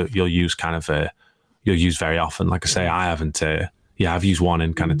you'll use kind of. You'll use very often. Like I say, I haven't. I've used one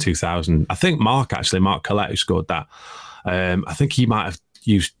in kind of 2000. I think Mark Collette, who scored that. I think he might have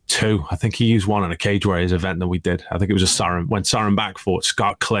used 2. I think he used one on a Cage Warriors event that we did. I think it was when Soren Bak fought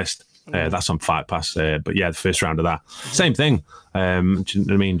Scott Clist. That's on Fight Pass. But yeah, the first round of that, same thing. Do you know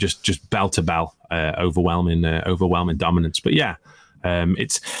what I mean? Just bell to bell, overwhelming dominance. But yeah,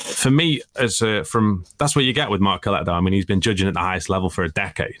 it's for me that's what you get with Mark Collett, though. I mean, he's been judging at the highest level for a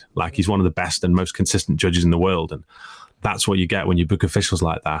decade. Like, he's one of the best and most consistent judges in the world, and that's what you get when you book officials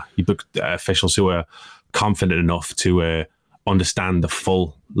like that. You book officials who are confident enough to understand the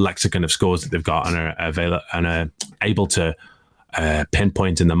full lexicon of scores that they've got and are able to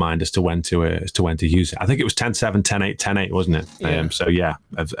pinpoint in the mind as to when to use it. I think it was 10-7, 10-8, 10-8, wasn't it? Yeah. So yeah,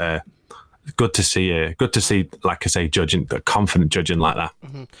 good to see. Like I say, confident judging like that.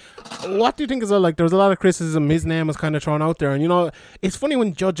 What do you think is like? There was a lot of criticism. His name was kind of thrown out there, and it's funny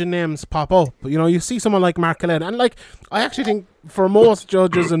when judging names pop up. You see someone like Mark Collett, and like I actually think for most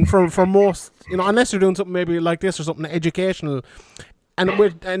judges and for most, unless you're doing something maybe like this or something educational.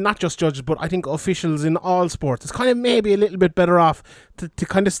 And not just judges, but I think officials in all sports, it's kind of maybe a little bit better off to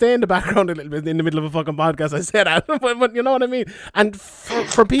kind of stay in the background a little bit in the middle of a fucking podcast. I said that, but you know what I mean? And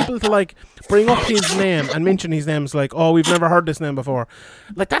for people to like bring up his name and mention his name, it's like, oh, we've never heard this name before.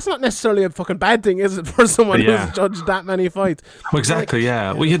 Like, that's not necessarily a fucking bad thing, is it, for someone who's judged that many fights? Well, exactly,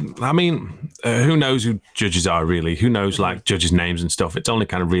 yeah. Well, who knows who judges are, really? Who knows, like, judges' names and stuff? It's only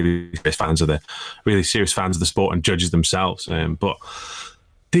kind of really serious fans of the sport and judges themselves. But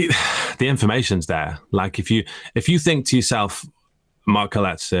the information's there. Like, if you think to yourself, Mark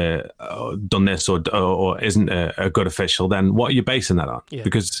Collett's done this or isn't a good official, then what are you basing that on? Yeah.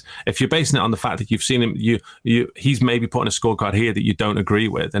 Because if you're basing it on the fact that you've seen him, he's maybe putting a scorecard here that you don't agree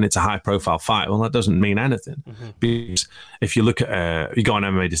with, and it's a high-profile fight, well, that doesn't mean anything. Because if you look at, you go on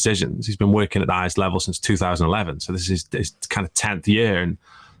MMA Decisions, he's been working at the highest level since 2011, so this is his kind of 10th year, and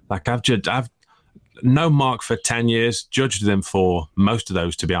like I've known Mark for 10 years, judged him for most of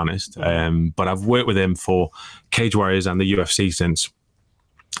those, to be honest. But I've worked with him for Cage Warriors and the UFC since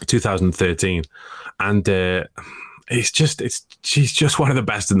 2013. And he's just one of the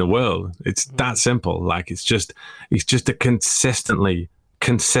best in the world. It's that simple. Like, he's just a consistently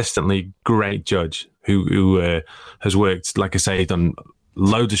great judge who has worked, like I say, done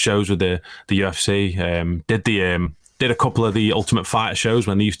loads of shows with the UFC, did a couple of the Ultimate Fighter shows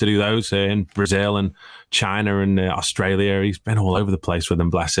when they used to do those in Brazil and China and Australia. He's been all over the place with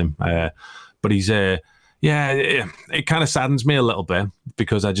them, bless him. But he's, it kind of saddens me a little bit,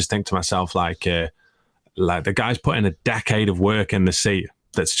 because I just think to myself, like the guy's put in a decade of work in the seat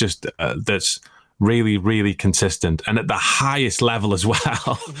that's just, that's really, really consistent and at the highest level as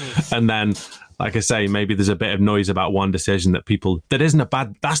well. And then, like I say, maybe there's a bit of noise about one decision that isn't a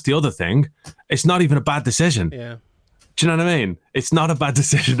bad, that's the other thing. It's not even a bad decision. Yeah. Do you know what I mean? It's not a bad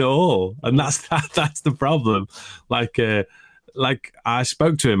decision at all, and that's the problem. Like I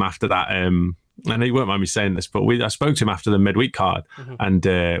spoke to him after that, and he won't mind me saying this, but I spoke to him after the midweek card, and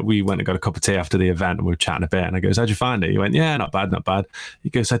we went and got a cup of tea after the event, and we were chatting a bit. And I goes, "How'd you find it?" He went, "Yeah, not bad, not bad." He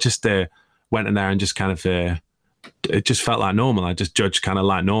goes, "I just went in there and just kind of it just felt like normal. I just judged kind of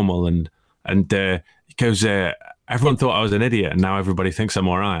like normal, and he goes." Everyone thought I was an idiot, and now everybody thinks I'm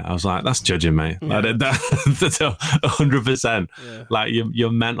all right. I was like, that's judging, mate. Yeah. Like, that's 100%. Yeah. Like,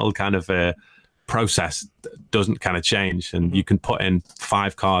 your mental kind of process doesn't kind of change, and you can put in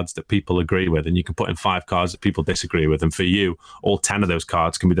 5 cards that people agree with, and you can put in 5 cards that people disagree with, and for you, all 10 of those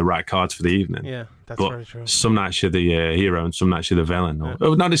cards can be the right cards for the evening. Yeah, that's very true. Some nights you're the hero, and some nights you're the villain. No,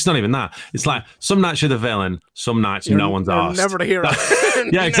 it's not even that. It's like, some nights you're the villain, some nights no one's asked. Never the hero.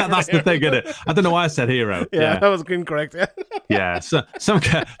 Yeah, exactly. That's the thing, isn't it? I don't know why I said hero. Yeah, that was incorrect. Yeah. So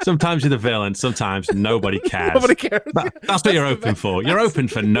sometimes you're the villain, sometimes nobody cares. Nobody cares. That's what you're open for. You're open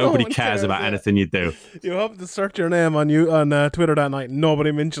for nobody cares about anything you do. You have to search your name on Twitter that night.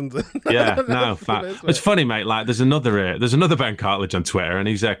 Nobody mentions it. Yeah, no. It's funny, mate. Like, there's another Ben Cartledge on Twitter, and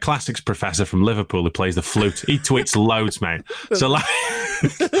he's a classics professor from Liverpool who plays the flute. He tweets loads, mate. So like,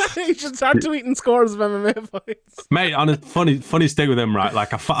 he should start tweeting scores of MMA fights, mate. On a funniest thing with him, right?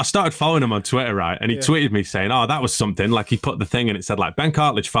 Like, I started following him on Twitter, right, and he tweeted me saying, "Oh, that was something." Like, he put the thing and it said like, Ben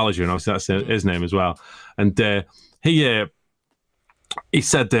Cartledge follows you, and obviously that's his name as well. And he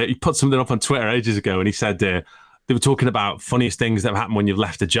said he put something up on Twitter ages ago, and he said they were talking about funniest things that have happened when you've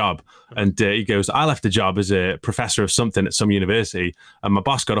left a job. And he goes, "I left a job as a professor of something at some university, and my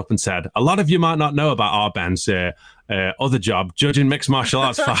boss got up and said, a lot of you might not know about our Ben's other job, judging mixed martial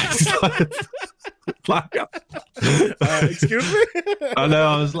arts fights." like, excuse me. I know.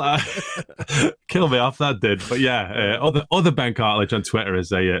 I was like, kill me off, that did. But yeah, other Ben Cartledge on Twitter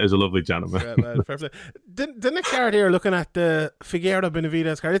is a lovely gentleman. Yeah, man, fair play. The next card here, looking at the Figueiredo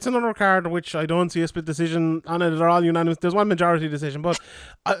Benavides card, it's another card which I don't see a split decision on it. They're all unanimous. There's one majority decision, but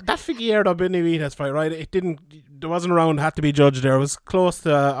that Figueiredo Benavides fight, right? It didn't. There wasn't a round had to be judged there. It was close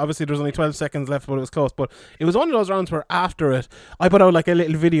to. Obviously, there was only 12 seconds left, but it was close. But it was one of those rounds where after it, I put out like a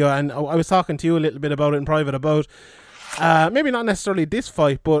little video, and I was talking to you a little bit about it in private about maybe not necessarily this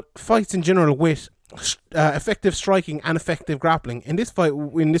fight, but fights in general with effective striking and effective grappling. In this fight,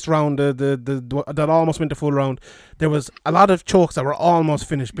 in this round, that almost went the full round, there was a lot of chokes that were almost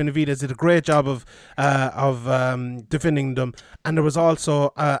finished. Benavides did a great job of defending them, and there was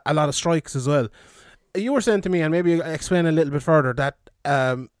also a lot of strikes as well. You were saying to me, and maybe explain a little bit further, that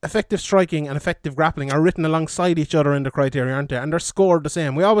effective striking and effective grappling are written alongside each other in the criteria, aren't they? And they're scored the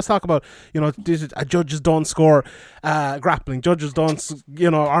same. We always talk about, judges don't score grappling. Judges don't,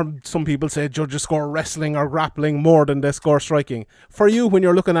 or some people say judges score wrestling or grappling more than they score striking. For you, when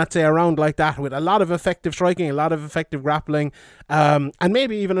you're looking at, say, a round like that with a lot of effective striking, a lot of effective grappling, and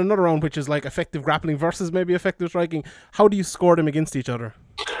maybe even another round which is like effective grappling versus maybe effective striking, how do you score them against each other?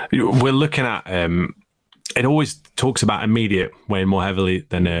 We're looking at it always talks about immediate weighing more heavily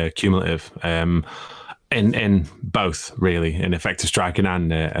than cumulative in both, really, in effective striking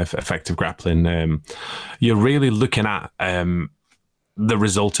and effective grappling. You're really looking at the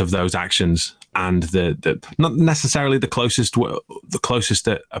result of those actions, and the not necessarily the closest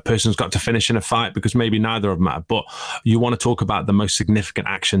that a person's got to finish in a fight, because maybe neither of them matter, but you want to talk about the most significant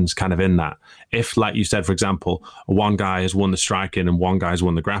actions kind of in that. If, like you said, for example, one guy has won the striking and one guy's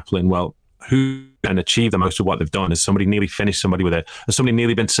won the grappling, well, who can achieve the most of what they've done? Has somebody nearly finished somebody with it? Has somebody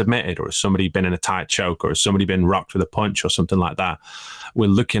nearly been submitted, or has somebody been in a tight choke, or has somebody been rocked with a punch or something like that? We're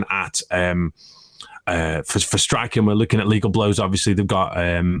looking at for striking, we're looking at legal blows. Obviously, they've got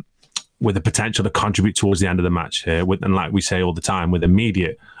with the potential to contribute towards the end of the match, and like we say all the time, with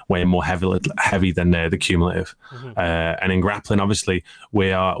immediate weighing more heavy than the cumulative. Mm-hmm. And in grappling, obviously,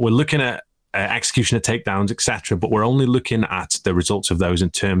 we're looking at execution of takedowns, etc., but we're only looking at the results of those in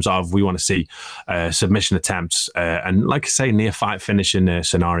terms of we want to see submission attempts and, like I say, near fight finishing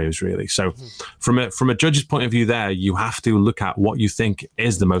scenarios, really. So from a judge's point of view there, you have to look at what you think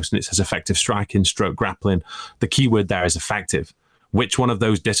is the most, and it says effective striking, stroke grappling. The key word there is effective. Which one of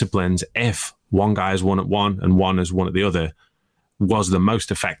those disciplines, if one guy has won at one and one has won at the other, was the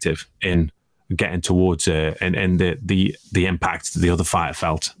most effective in getting towards and the impact the other fighter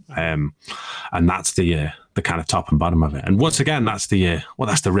felt, and that's the kind of top and bottom of it. And once again, that's the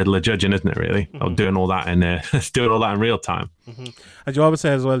riddle of judging, isn't it? Really, doing all that in real time. Mm-hmm. As you always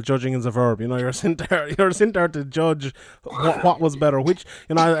say as well, judging is a verb. You're sent there to judge what was better. Which,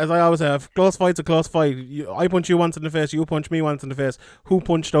 as I always say, if close fight's a close fight. I punch you once in the face, you punch me once in the face. Who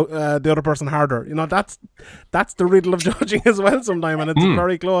punched the other person harder? That's the riddle of judging as well. Sometimes, and it's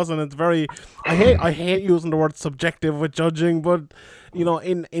very close, and it's very. I hate using the word subjective with judging, but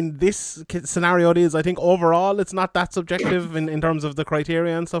in this scenario, it is. I think overall, it's not that subjective in terms of the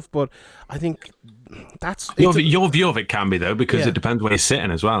criteria and stuff, but I think that's your view of it can be, though, because it depends where you're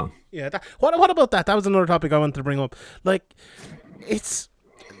sitting as well. Yeah. What about that? That was another topic I wanted to bring up. Like, is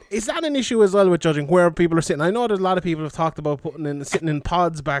that an issue as well with judging, where people are sitting? I know that a lot of people have talked about sitting in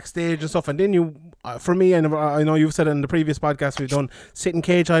pods backstage and stuff, and then for me, I know you've said it in the previous podcast we've done, sitting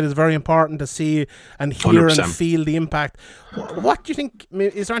cage height is very important to see and hear 100%. And feel the impact. What do you think,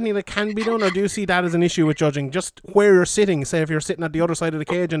 is there anything that can be done, or do you see that as an issue with judging? Just where you're sitting, say if you're sitting at the other side of the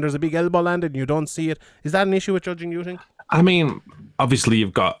cage and there's a big elbow landed and you don't see it, is that an issue with judging, do you think? I mean, obviously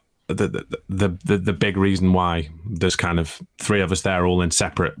you've got the big reason why there's kind of three of us there all in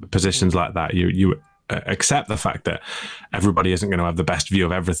separate positions like that. You accept the fact that everybody isn't going to have the best view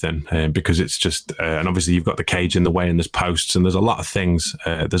of everything, because it's just and obviously you've got the cage in the way, and there's posts, and there's a lot of things,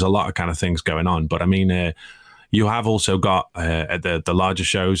 there's a lot of kind of things going on. But I mean, you have also got at the larger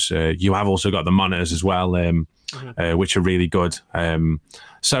shows, you have also got the monitors as well, which are really good.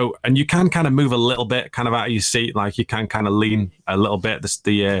 So, and you can kind of move a little bit kind of out of your seat, like you can kind of lean a little bit. At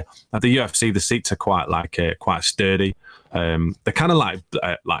the UFC, the seats are quite sturdy. They're kind of like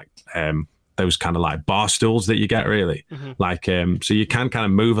those kind of like bar stools that you get, really. Like, so you can kind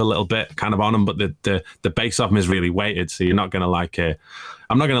of move a little bit kind of on them, but the base of them is really weighted. So you're not going to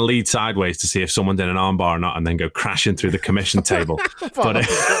I'm not going to lead sideways to see if someone's in an armbar or not, and then go crashing through the commission table. But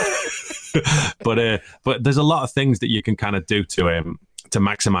there's a lot of things that you can kind of do to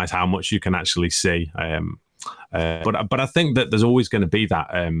maximize how much you can actually see. But I think that there's always going to be that.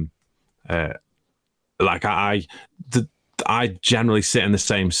 I generally sit in the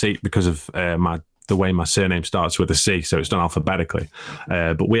same seat because of the way my surname starts with a C, so it's done alphabetically.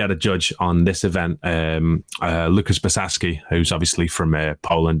 But we had a judge on this event, Lucas Basaski, who's obviously from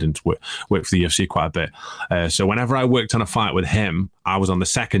Poland and worked for the UFC quite a bit. So whenever I worked on a fight with him, I was on the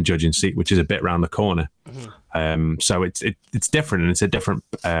second judging seat, which is a bit round the corner. So it's different, and it's a different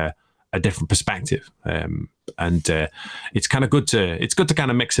perspective. And it's kind of good to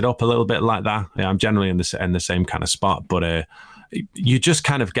kind of mix it up a little bit like that. Yeah, I'm generally in the same kind of spot, but you just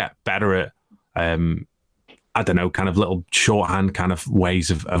kind of get better at I don't know, kind of little shorthand kind of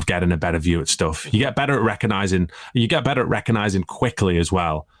ways of getting a better view at stuff. You get better at recognizing quickly as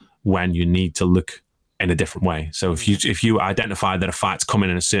well when you need to look in a different way. So if you identify that a fight's coming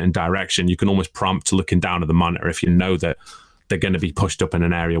in a certain direction, you can almost prompt to looking down at the monitor if you know that they're going to be pushed up in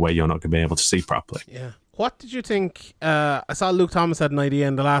an area where you're not going to be able to see properly. Yeah. What did you think? I saw Luke Thomas had an idea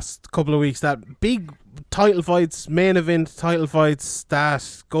in the last couple of weeks that big title fights, main event title fights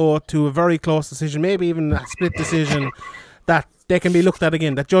that go to a very close decision, maybe even a split decision, that they can be looked at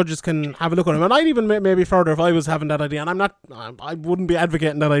again, that judges can have a look at them. And I'd even maybe further if I was having that idea, and I wouldn't be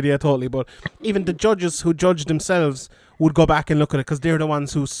advocating that idea totally, but even the judges who judge themselves would go back and look at it, because they're the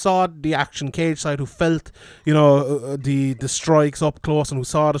ones who saw the action cage side, who felt, the strikes up close, and who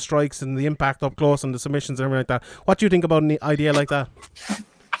saw the strikes and the impact up close and the submissions and everything like that. What do you think about an idea like that?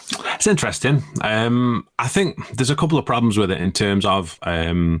 It's interesting. I think there's a couple of problems with it in terms of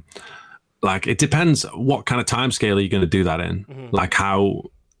it depends what kind of time scale are you going to do that in. Like, how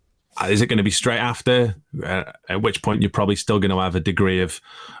is it going to be straight after, at which point you're probably still going to have a degree of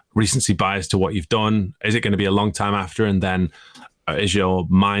recency bias to what you've done? Is it going to be a long time after, and then is your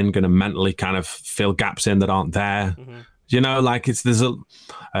mind going to mentally kind of fill gaps in that aren't there?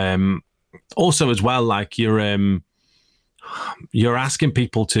 Also as well, like you're asking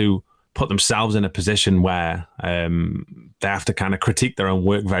people to put themselves in a position where they have to kind of critique their own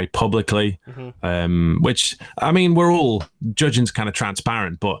work very publicly, which, I mean, we're all, judging's kind of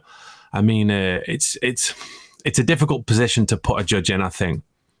transparent, but I mean, it's a difficult position to put a judge in, I think,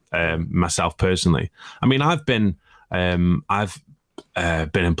 myself personally. I mean, I've been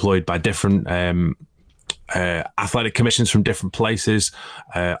employed by different athletic commissions from different places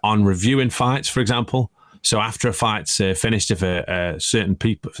on reviewing fights, for example. So after a fight's finished, if certain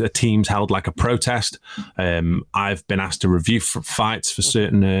teams held like a protest, I've been asked to review fights for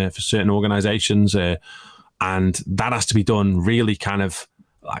certain organizations, and that has to be done really kind of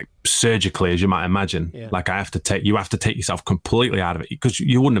like surgically, as you might imagine. Yeah. Like you have to take yourself completely out of it, because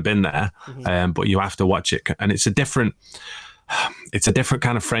you wouldn't have been there, but you have to watch it, and it's a different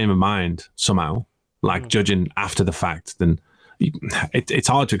kind of frame of mind somehow, like judging after the fact than. It's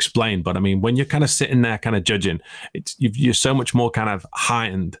hard to explain, but I mean, when you're kind of sitting there, kind of judging, you're so much more kind of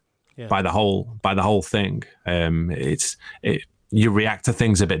heightened by the whole thing. You react to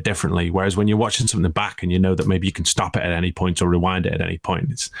things a bit differently. Whereas when you're watching something back and you know that maybe you can stop it at any point or rewind it at any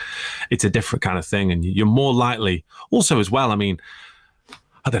point, it's a different kind of thing, and you're more likely. Also, as well, I mean,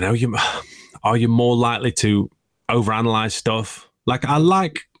 I don't know. Are you more likely to overanalyze stuff? Like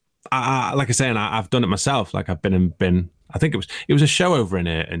like I say, and I've done it myself. Like I've been. I think it was a show over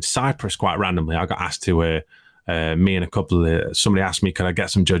in Cyprus quite randomly. I got asked to me and a couple of somebody asked me, could I get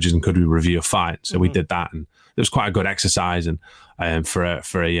some judges and could we review a fight? So we did that, and it was quite a good exercise, and for a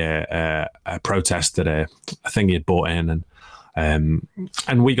protest that I think he had bought in, and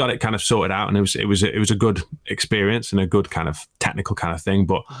we got it kind of sorted out, and it was a good experience and a good kind of technical kind of thing.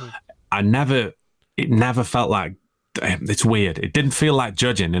 But it never felt like, it's weird. It didn't feel like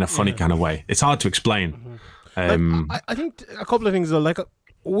judging in a funny kind of way. It's hard to explain. I think a couple of things though, like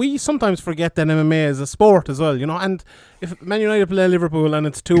we sometimes forget that MMA is a sport as well, and if Man United play Liverpool and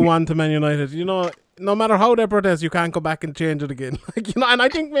it's 2-1 to Man United, no matter how they protest, you can't go back and change it again. And I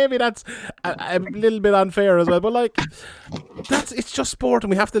think maybe that's a little bit unfair as well. But like, it's just sport, and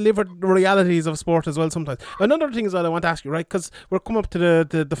we have to live with the realities of sport as well sometimes. Another thing is that I want to ask you, right? Because we're coming up to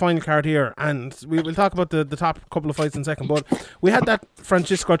the final card here, and we'll talk about the top couple of fights in a second. But we had that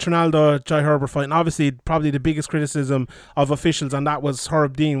Francisco Trinaldo Jai Herbert fight, and obviously probably the biggest criticism of officials, and that was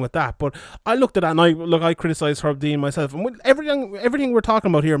Herb Dean with that. But I looked at that, and I criticised Herb Dean myself. And with everything we're talking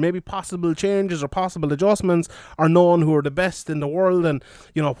about here, maybe possible changes or possible adjustments, are known who are the best in the world, and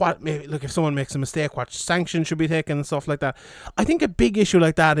what, maybe look, if someone makes a mistake, what sanctions should be taken and stuff like that. I think a big issue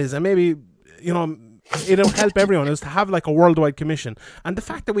like that is, and maybe it'll help everyone, is to have like a worldwide commission. And the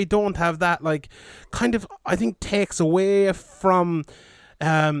fact that we don't have that, like, kind of, I think takes away from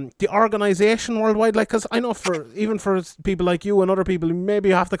the organization worldwide, like, because I know for people like you and other people, maybe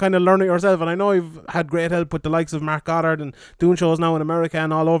you have to kind of learn it yourself. And I know you've had great help with the likes of Mark Goddard and doing shows now in America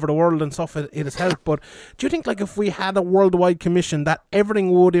and all over the world and stuff. It has helped. But do you think, like, if we had a worldwide commission, that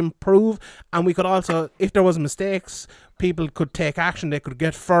everything would improve, and we could also, if there was mistakes, people could take action, they could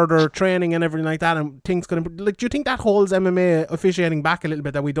get further training and everything like that, and things could improve? Like, do you think that holds MMA officiating back a little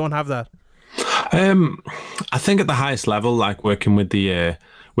bit, that we don't have that? I think at the highest level, like working with the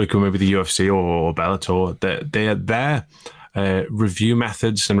UFC or Bellator, their review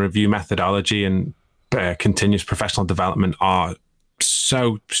methods and review methodology and continuous professional development are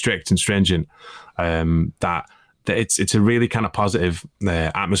so strict and stringent that it's a really kind of positive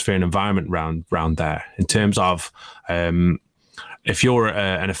atmosphere and environment round there. In terms of if you're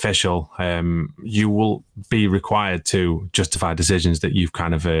an official, you will be required to justify decisions that you've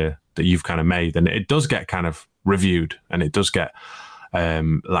kind of made, and it does get kind of reviewed, and it does get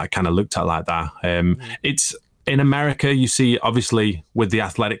like kind of looked at like that. It's in America, you see, obviously with the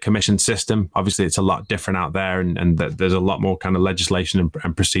athletic commission system, obviously it's a lot different out there, and there's a lot more kind of legislation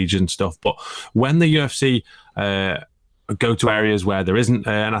and procedure and stuff. But when the UFC go to areas where there isn't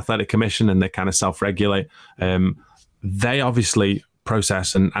an athletic commission and they kind of self-regulate, they obviously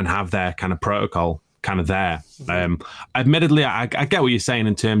process and have their kind of protocol kind of there. Admittedly, I get what you're saying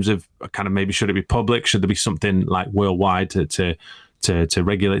in terms of kind of maybe should it be public? Should there be something like worldwide to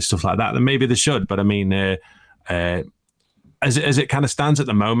regulate stuff like that? Then maybe they should. But I mean, as it kind of stands at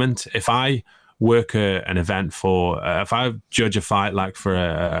the moment, if I work an event for, if I judge a fight like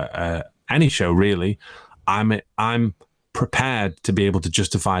for any show really, I'm prepared to be able to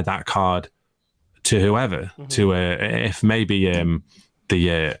justify that card to whoever. To if maybe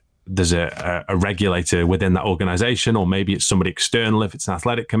there's a regulator within that organization, or maybe it's somebody external if it's an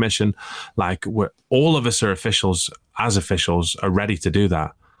athletic commission. Like, all of us are officials, as officials are ready to do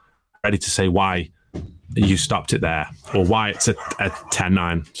that, ready to say why you stopped it there, or why it's a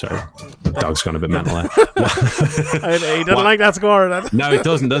 10-9. Sorry, the dog's gone a bit mental there. He doesn't like that score. No, he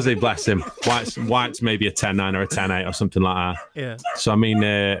doesn't, does he? Bless him. Why it's maybe a 10-9 or a 10-8 or something like that. Yeah. So I mean,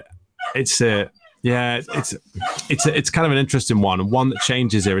 it's kind of an interesting one that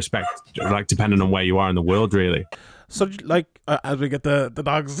changes like depending on where you are in the world, really. So, like, as we get the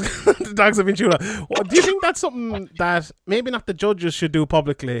dogs, the dogs have been chewed up. Do you think that's something that maybe not the judges should do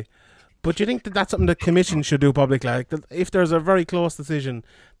publicly, but do you think that that's something the commission should do publicly? Like, that if there's a very close decision,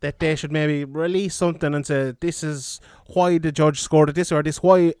 that they should maybe release something and say, this is why the judge scored it this way, or this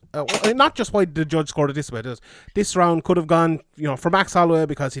why, not just why the judge scored it this way. This round could have gone, for Max Holloway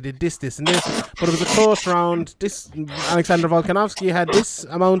because he did this, and this, but it was a close round. This Alexander Volkanovski had this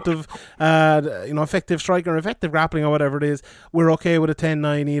amount of, effective striking or effective grappling or whatever it is. We're okay with a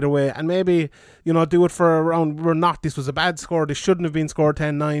 10-9 either way, and maybe do it for a round. We're not. This was a bad score. This shouldn't have been scored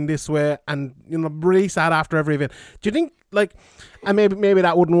 10-9 this way, and release that after every event. Do you think, like, and maybe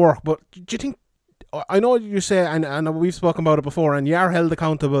that wouldn't work, but do you think, I know you say, and we've spoken about it before, and you are held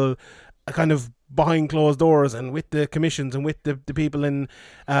accountable kind of behind closed doors and with the commissions and with the people in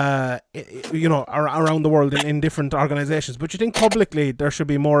around the world in different organizations, but you think publicly there should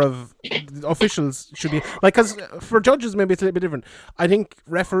be more of officials should be, like, because for judges maybe it's a little bit different. I think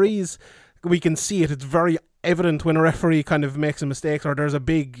referees, we can see it's very evident when a referee kind of makes a mistake, or there's a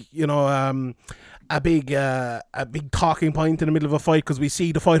big a big talking point in the middle of a fight, because we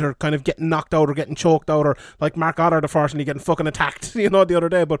see the fighter kind of getting knocked out or getting choked out, or like Mark Goddard unfortunately getting fucking attacked the other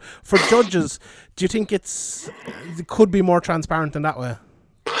day. But for judges, do you think it could be more transparent in that way?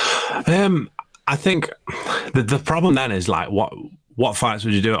 I think the problem then is, like, what fights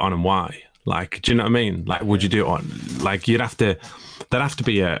would you do it on and why? Like, do you know what I mean? Like, would you do it on, like, there'd have to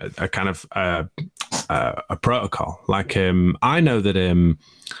be a kind of a protocol. Like, I know that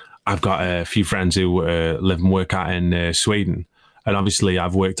I've got a few friends who live and work out in Sweden, and obviously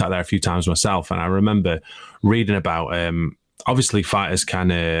I've worked out there a few times myself, and I remember reading about obviously fighters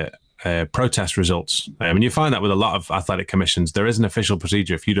can protest results, and you find that with a lot of athletic commissions. There is an official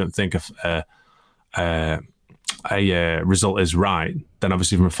procedure. If you don't think a result is right, then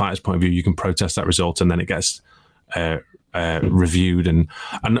obviously from a fighter's point of view, you can protest that result, and then it gets reviewed. And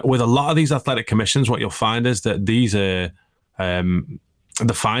with a lot of these athletic commissions, what you'll find is that these are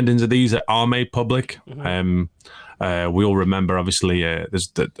the findings of these are made public. We all remember, obviously,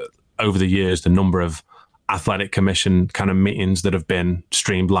 there's over the years the number of athletic commission kind of meetings that have been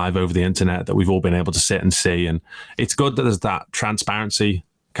streamed live over the internet that we've all been able to sit and see, and it's good that there's that transparency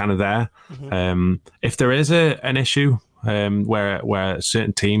kind of there. If there is an issue where a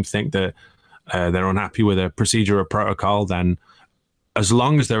certain team think that they're unhappy with a procedure or protocol, then as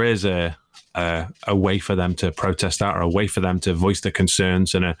long as there is a a way for them to protest that, or a way for them to voice their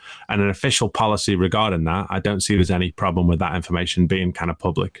concerns, and an official policy regarding that, I don't see there's any problem with that information being kind of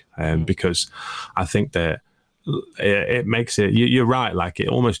public, because I think that it makes it, you're right, like it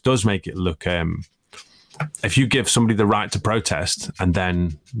almost does make it look, if you give somebody the right to protest and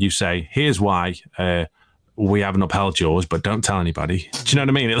then you say, here's why we haven't upheld yours, but don't tell anybody. Do you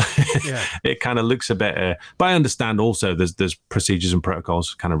know what I mean? It kind of looks a bit, but I understand also there's procedures and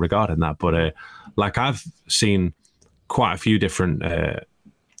protocols kind of regarding that. But like I've seen quite a few different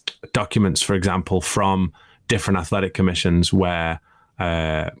documents, for example, from different athletic commissions where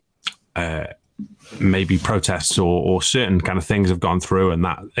maybe protests or certain kind of things have gone through and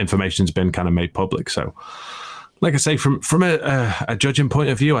that information's been kind of made public. So like I say, from a judging point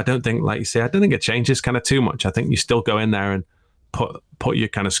of view, I don't think, like you say, I don't think it changes kind of too much. I think you still go in there and put your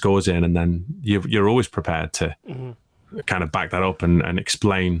kind of scores in, and then you're always prepared to kind of back that up and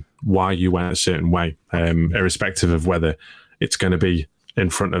explain why you went a certain way, irrespective of whether it's going to be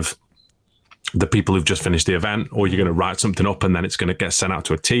in front of the people who've just finished the event, or you're going to write something up and then it's going to get sent out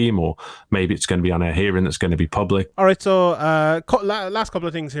to a team, or maybe it's going to be on a hearing that's going to be public. All right, so last couple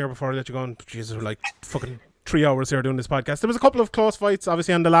of things here before I let you go on. Jesus, we're like fucking 3 hours here doing this podcast. There was a couple of close fights,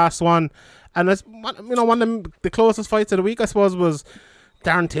 obviously, on the last one, and one of the closest fights of the week, I suppose, was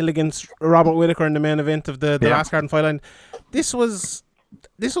Darren Till against Robert Whittaker in the main event of the last card and fight line. This was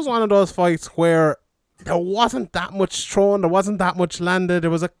one of those fights where there wasn't that much thrown, there wasn't that much landed. There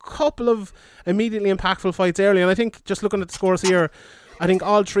was a couple of immediately impactful fights early, and I think just looking at the scores here, I think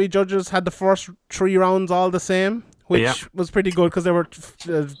all three judges had the first 3 rounds all the same, which was pretty good because there were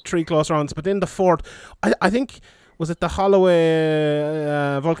 3 close rounds. But then the fourth, I think, was it the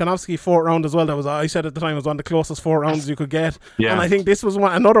Holloway Volkanovski 4th round as well? That was, I said at the time, it was one of the closest 4 rounds you could get. Yeah. And I think this was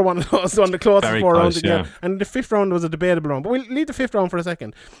another one of those, one of the closest very 4 rounds you get. And the 5th round was a debatable round. But we'll leave the 5th round for a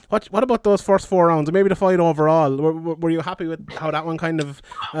second. What about those first 4 rounds and maybe the fight overall? Were you happy with how that one kind of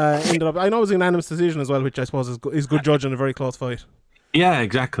ended up? I know it was a unanimous decision as well, which I suppose is good judging a very close fight. Yeah,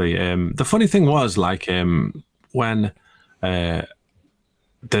 exactly. The funny thing was, like, when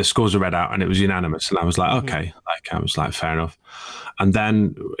the scores were read out and it was unanimous, and I was like, okay, I was like, fair enough. And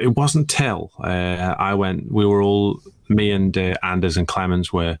then it wasn't till we were all, me and Anders and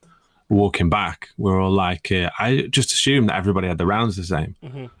Clemens were walking back. We were all like, I just assumed that everybody had the rounds the same.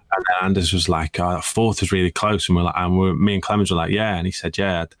 And then Anders was like, oh, that 4th was really close. And me and Clemens were like, yeah. And he said,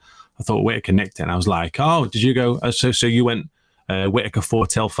 yeah, I thought Whittaker nicked it. And I was like, oh, did you go? So you went Whittaker 4,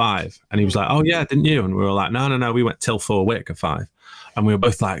 Till 5. And he was like, oh yeah, didn't you? And we were like, no, we went Till 4, Whittaker 5. And we were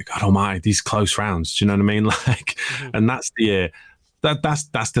both like, God almighty, these close rounds. Do you know what I mean? Like, and that's the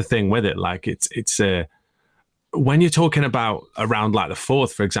that's the thing with it. Like, it's when you're talking about a round like the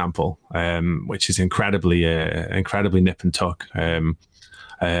 4th, for example, which is incredibly nip and tuck.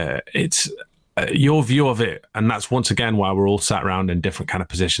 It's your view of it, and that's once again why we're all sat around in different kind of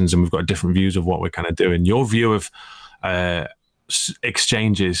positions, and we've got different views of what we're kind of doing. Your view of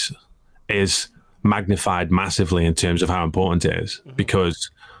exchanges is magnified massively in terms of how important it is, because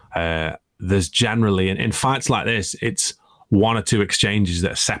there's generally, in fights like this, it's 1 or 2 exchanges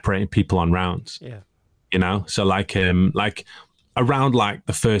that are separating people on rounds. You know, so like a round like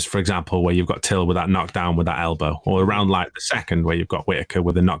the first, for example, where you've got Till with that knockdown with that elbow, or a round like the second where you've got Whittaker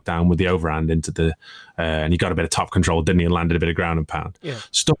with a knockdown with the overhand into the and he got a bit of top control, didn't he, and landed a bit of ground and pound.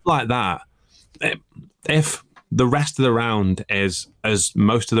 Stuff like that. If the rest of the round is, as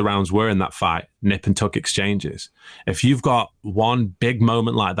most of the rounds were in that fight, nip and tuck exchanges, if you've got one big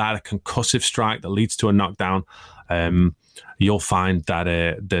moment like that, a concussive strike that leads to a knockdown, you'll find that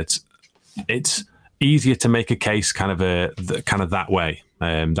that it's easier to make a case kind of that way.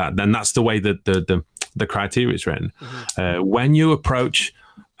 Then that's the way that the criteria is written. When you approach,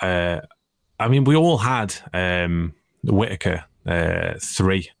 I mean, we all had Whittaker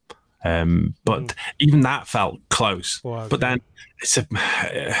 3. But even that felt close. But then it's do you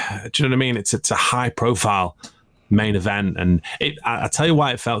know what I mean? It's a high profile main event, and I tell you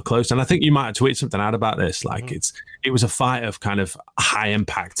why it felt close. And I think you might have tweeted something out about this. Like it was a fight of kind of high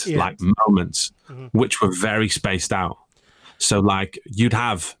impact like moments, which were very spaced out. So like you'd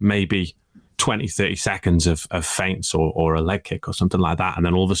have maybe 20, 30 seconds of feints or a leg kick or something like that, and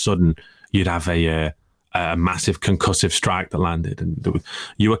then all of a sudden you'd have a massive concussive strike that landed, and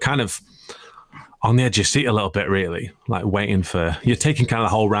you were kind of on the edge of your seat a little bit, really, like waiting for, you're taking kind of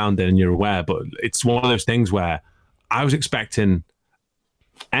the whole round in and you're aware, but it's one of those things where I was expecting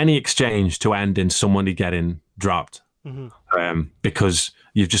any exchange to end in somebody getting dropped, because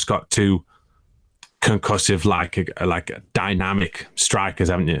you've just got 2 concussive, like dynamic strikers,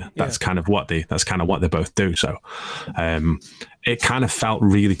 haven't you? That's kind of what they both do. So it kind of felt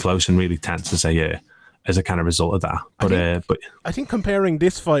really close and really tense as a kind of result of that. But I think comparing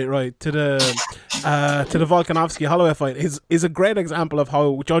this fight, right, to the Volkanovski Holloway fight is a great example of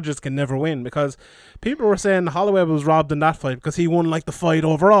how judges can never win, because people were saying Holloway was robbed in that fight because he won like the fight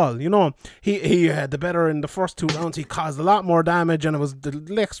overall. You know, he had the better in the first 2 rounds. He caused a lot more damage, and it was the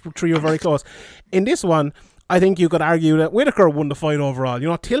next 3 were very close. In this one, I think you could argue that Whittaker won the fight overall. You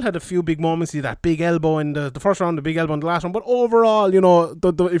know, Till had a few big moments. He had that big elbow in the first round, the big elbow in the last round. But overall, you know,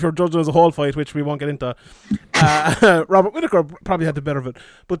 if you're judging as a whole fight, which we won't get into, Robert Whittaker probably had the better of it.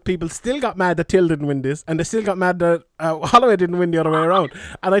 But people still got mad that Till didn't win this, and they still got mad that Holloway didn't win the other way around.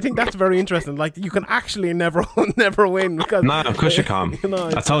 And I think that's very interesting. Like, you can actually never win. Because, no, of course you can't. You know,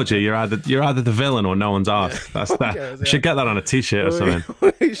 I told you, you're either the villain or no one's asked. That's that. Okay, we should get that on a t-shirt or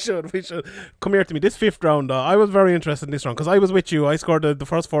something. We should. Come here to me. This 5th round, though, I was very interested in this round because I was with you. I scored the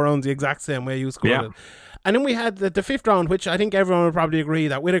first 4 rounds the exact same way you scored it. And then we had the 5th round, which I think everyone would probably agree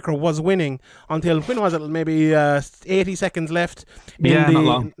that Whittaker was winning until, when was it, maybe 80 seconds left in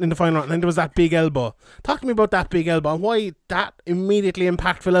the final round. And then there was that big elbow. Talk to me about that big elbow and why that immediately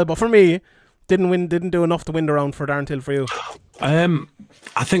impactful elbow, for me, didn't do enough to win the round for Darren Till for you.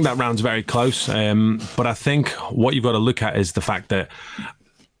 I think that round's very close. But I think what you've got to look at is the fact that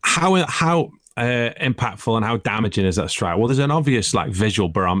how impactful and how damaging is that strike? Well, there's an obvious like visual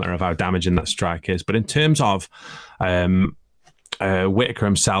barometer of how damaging that strike is, but in terms of Whittaker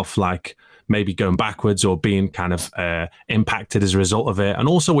himself, like maybe going backwards or being kind of impacted as a result of it, and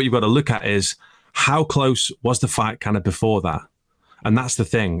also what you've got to look at is how close was the fight kind of before that. And that's the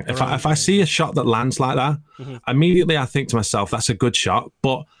thing. If I see a shot that lands like that, immediately I think to myself, that's a good shot,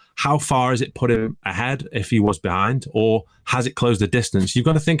 but how far has it put him ahead if he was behind, or has it closed the distance? You've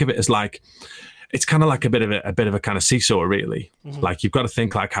got to think of it as like, it's kind of like a bit of a kind of seesaw, really. Like, you've got to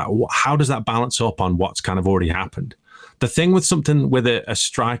think like, how does that balance up on what's kind of already happened? The thing with something with a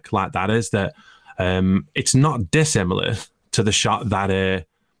strike like that is that it's not dissimilar to the shot that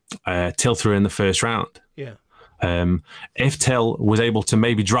Till threw in the first round. Yeah. If Till was able to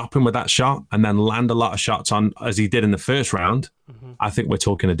maybe drop him with that shot and then land a lot of shots on as he did in the first round, I think we're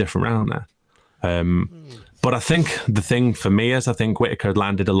talking a different round there. But I think the thing for me is I think Whittaker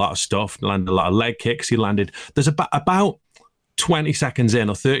landed a lot of stuff, landed a lot of leg kicks. There's about 20 seconds in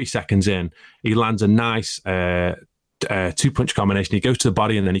or 30 seconds in, he lands a nice 2-punch combination. He goes to the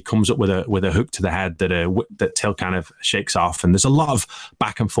body and then he comes up with a hook to the head that Till kind of shakes off. And there's a lot of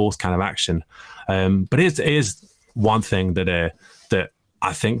back and forth kind of action. But it is one thing that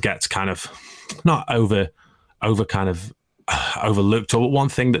I think gets kind of not overlooked, or one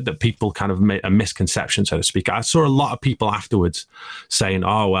thing that people kind of made a misconception, so to speak. I saw a lot of people afterwards saying,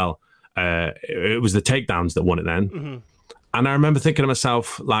 "Oh well, it was the takedowns that won it then," and I remember thinking to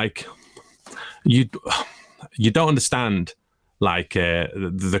myself, like, you don't understand like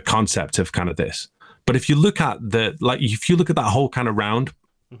the concept of kind of this. But if you look at that whole kind of round.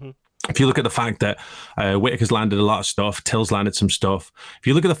 If you look at the fact that Whittaker's landed a lot of stuff, Till's landed some stuff. If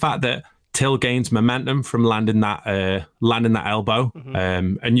you look at the fact that Till gains momentum from landing that elbow,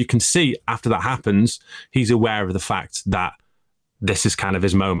 and you can see after that happens, he's aware of the fact that this is kind of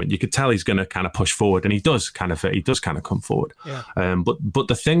his moment. You could tell he's going to kind of push forward, and he does kind of come forward. Yeah. But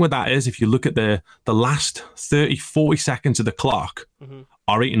the thing with that is, if you look at the last 30, 40 seconds of the clock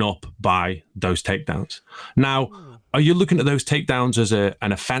are eaten up by those takedowns. Now, are you looking at those takedowns as an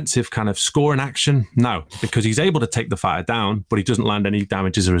offensive kind of scoring action? No, because he's able to take the fighter down, but he doesn't land any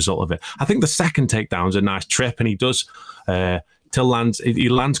damage as a result of it. I think the second takedown's a nice trip, and he does. Till lands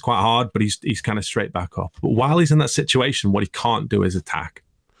quite hard, but he's kind of straight back up. But while he's in that situation, what he can't do is attack.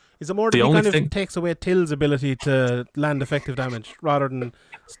 Is it more that he kind of takes away Till's ability to land effective damage rather than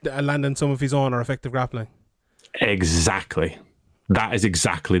landing some of his own or effective grappling? Exactly. That is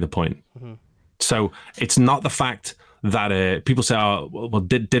exactly the point. So it's not the fact that people say, "Oh, well,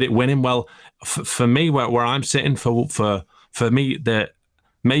 did it win him?" Well, for me, where I'm sitting, for me, that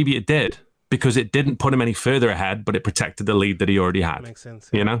maybe it did, because it didn't put him any further ahead, but it protected the lead that he already had. Makes sense.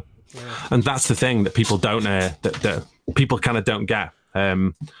 Yeah. You know, and that's the thing that people don't that people kind of don't get,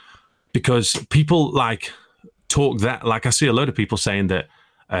 because people like talk that, like, I see a load of people saying that.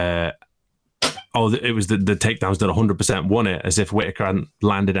 It was the takedowns that 100% won it, as if Whittaker hadn't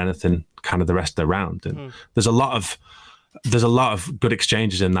landed anything kind of the rest of the round. And there's a lot of good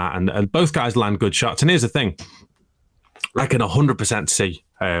exchanges in that, and both guys land good shots. And here's the thing: I can 100% see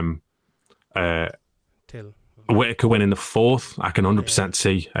Till. Whittaker winning the fourth. I can 100%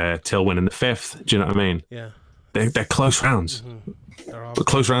 see Till winning the fifth. Do you know what I mean? Yeah. They're close rounds. But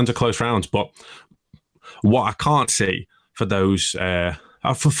close rounds are close rounds. But what I can't see for those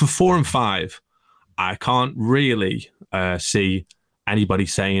for 4 and 5. I can't really see anybody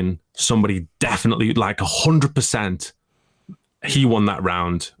saying somebody definitely like 100% he won that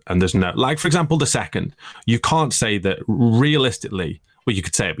round and there's no, like, for example, the second, you can't say that realistically, well, you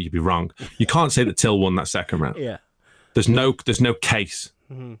could say it, but you'd be wrong. You can't say that Till won that second round. Yeah. There's no case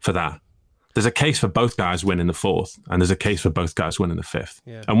for that. There's a case for both guys winning the fourth, and there's a case for both guys winning the fifth.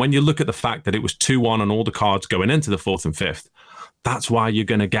 Yeah. And when you look at the fact that it was 2-1 on all the cards going into the fourth and fifth, that's why you're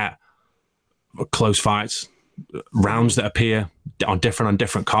going to get close fights, rounds that appear on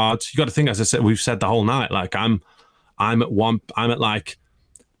different cards. You got to think, as I said, we've said the whole night, like I'm at like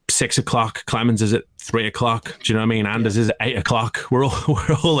 6 o'clock. Clemens is at 3 o'clock. Do you know what I mean? Anders is at 8 o'clock. We're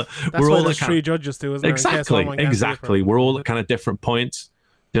all there's three judges too, isn't there? Exactly. We're all at kind of different points.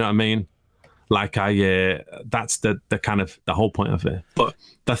 Do you know what I mean? Like that's the kind of the whole point of it. But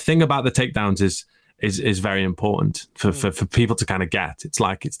the thing about the takedowns is very important for people to kind of get.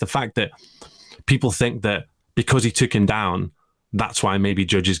 It's the fact that people think that because he took him down, that's why maybe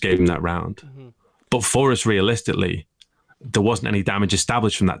judges gave him that round. But for us, realistically, there wasn't any damage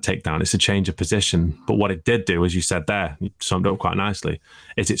established from that takedown. It's a change of position. But what it did do, as you said there, you summed it up quite nicely,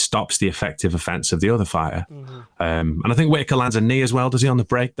 is it stops the effective offense of the other fighter. And I think Whittaker lands a knee as well. Does he on the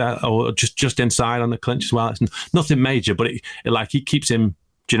break there? Or just inside on the clinch as well? It's nothing major, but it keeps him,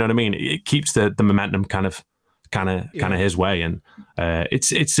 do you know what I mean? It keeps the momentum kind of his way. And do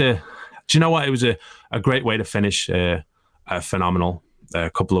you know what? It was a great way to finish a phenomenal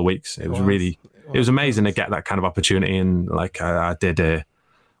couple of weeks. It was amazing to get that kind of opportunity. And like I did,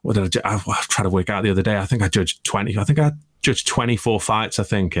 what did I do? I tried to work out the other day. I think I judged 20. I think I judged 24 fights, I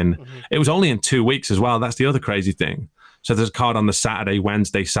think. And it was only in 2 weeks as well. That's the other crazy thing. So there's a card on the Saturday,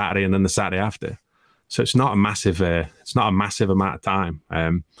 Wednesday, Saturday, and then the Saturday after. So it's not a massive amount of time.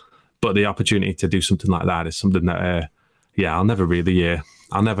 But the opportunity to do something like that is something that, I'll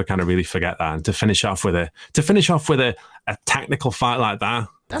never kind of really forget that. And to finish off with a technical fight like that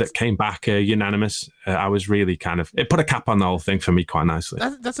came back unanimous, I was really it put a cap on the whole thing for me quite nicely.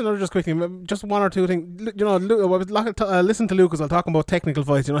 That's another just quick thing, just one or two things. You know, I was listening to Lucas while talking about technical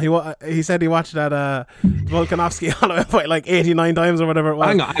fights. You know, he said he watched that Volkanovski Holloway fight like 89 times or whatever it was.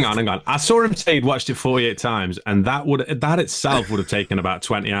 Hang on. I saw him say he'd watched it 48 times, and that itself would have taken about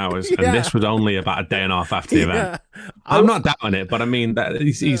 20 hours, and this was only about a day and a half after the event. I'm not doubting it, but I mean that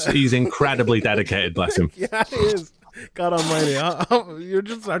he's incredibly dedicated. Bless him. Yeah, he is. God almighty, you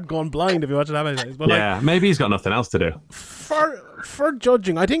just start going blind if you watch it that many times. But maybe he's got nothing else to do. For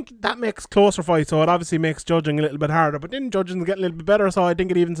judging, I think that makes closer fights, so it obviously makes judging a little bit harder. But then judging get a little bit better, so I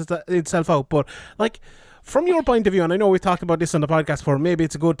think it evens itself out. But like, from your point of view, and I know we've talked about this on the podcast before, maybe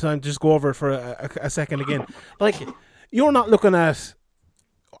it's a good time to just go over it for a second again. Like, you're not looking at...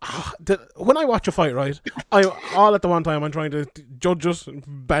 when I watch a fight, right, all at the one time I'm trying to judge it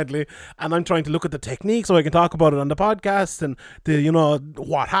badly, and I'm trying to look at the technique so I can talk about it on the podcast, and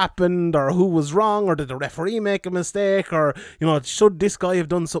what happened, or who was wrong, or did the referee make a mistake, or should this guy have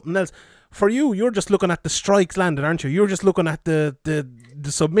done something else. For you, you're just looking at the strikes landed, aren't you? You're just looking at the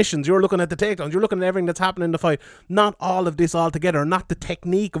submissions. You're looking at the takedowns. You're looking at everything that's happening in the fight. Not all of this all together. Not the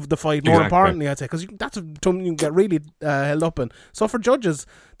technique of the fight. More importantly, I'd say, because that's something you get really held up in. So for judges,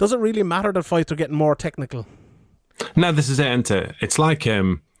 does it really matter that fights are getting more technical? No, this is it, isn't it? It's like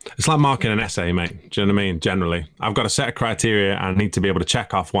marking an essay, mate. Do you know what I mean? Generally, I've got a set of criteria, and I need to be able to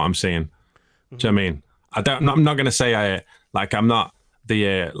check off what I'm seeing. Do you know what I mean? I'm not going to say I'm not.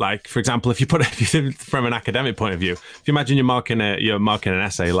 Like, for example, if you from an academic point of view, if you imagine you're marking an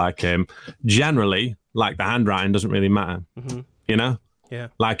essay, like generally, like the handwriting doesn't really matter, Yeah.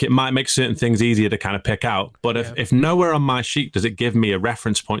 Like, it might make certain things easier to kind of pick out, but if nowhere on my sheet does it give me a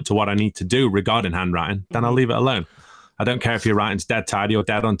reference point to what I need to do regarding handwriting, then I'll leave it alone. I don't care if your writing's dead tidy or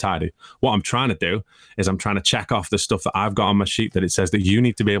dead untidy. What I'm trying to do is I'm trying to check off the stuff that I've got on my sheet that it says that you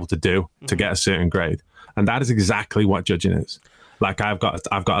need to be able to do to get a certain grade, and that is exactly what judging is. Like, I've got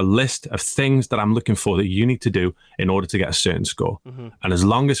a list of things that I'm looking for that you need to do in order to get a certain score. And as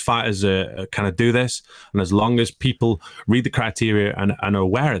long as fighters kind of do this, and as long as people read the criteria and are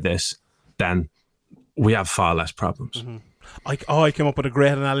aware of this, then we have far less problems. I came up with a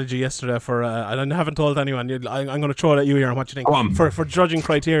great analogy yesterday for, and I haven't told anyone. I'm going to throw it at you here and what you think. For judging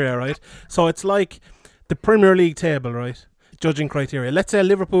criteria, right? So it's like the Premier League table, right? Judging criteria. Let's say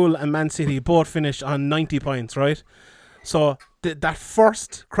Liverpool and Man City both finish on 90 points, right? So that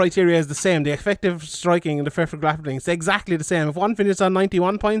first criteria is the same. The effective striking and the effective grappling is exactly the same. If one finishes on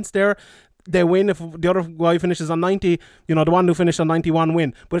 91 points there, they win. If the other guy finishes on 90, you know, the one who finished on 91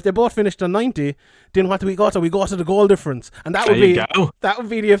 win. But if they both finished on 90, then what do we go to? We go to the goal difference, and that would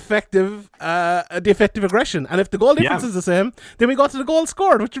be the effective aggression. And if the goal difference is the same, then we go to the goal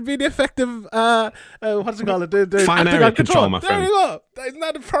scored, which would be the effective what's it called? The fine area control, my friend. There you go. Isn't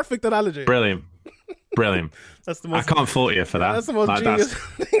that a perfect analogy? Brilliant. That's the most, I can't fault you for that. That's the most genius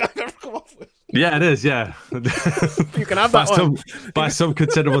thing I've ever come up with. Yeah, it is. Yeah, you can have that one by some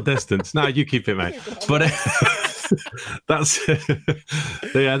considerable distance. No, you keep it, mate. But that's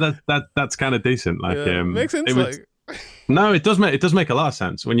that's kind of decent. Like, makes sense. No, it does make a lot of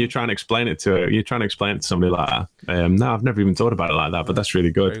sense when you're trying to explain it to somebody like that. No, I've never even thought about it like that, but that's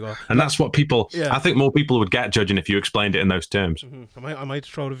really good. And that's what people. Yeah. I think more people would get judging if you explained it in those terms. Mm-hmm. I might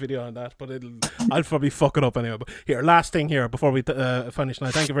throw the video on that, but I'll probably fuck it up anyway. But here, last thing here before we finish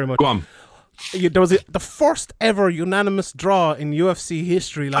now. Thank you very much. Go on. There was the first ever unanimous draw in UFC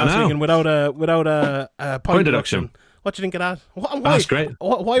history last weekend without a point deduction. What do you think of that? Why, that's great.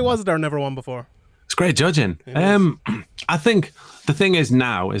 Why was there never one before? It's great judging. I think the thing is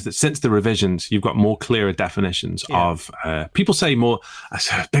now is that since the revisions, you've got more clearer definitions of people say more.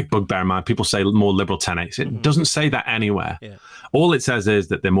 That's a big bugbear of mine. People say more liberal 10-8s. It doesn't say that anywhere. Yeah. All it says is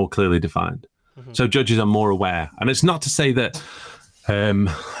that they're more clearly defined. So judges are more aware. And it's not to say that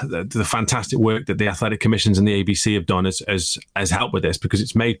the fantastic work that the athletic commissions and the ABC have done has helped with this, because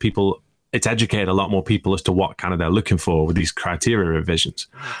it's made people. It's educated a lot more people as to what kind of they're looking for with these criteria revisions.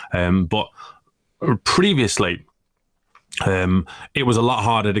 But previously, it was a lot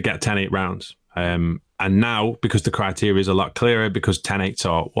harder to get 10-8 rounds. And now, because the criteria is a lot clearer, because 10-8s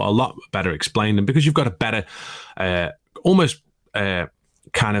are a lot better explained, and because you've got a better,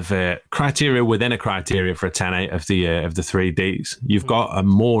 kind of criteria within a criteria for a 10-8 of the 3Ds, you've got a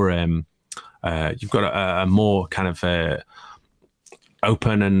more, a more kind of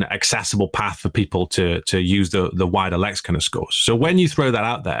open and accessible path for people to use the wider Lex kind of scores. So when you throw that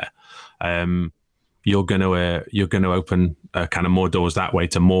out there, you're going to open kind of more doors that way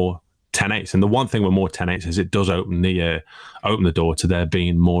to more 10-8s. And the one thing with more 10-8s is it does open the door to there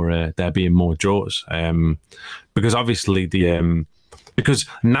being more draws. Because obviously because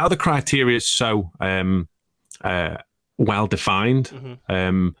now the criteria is so well defined.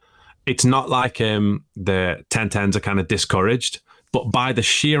 It's not like the 10-10s are kind of discouraged, but by the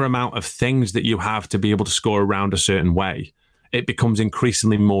sheer amount of things that you have to be able to score around a certain way, it becomes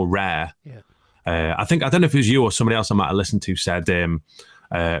increasingly more rare. Yeah. I don't know if it was you or somebody else I might have listened to said,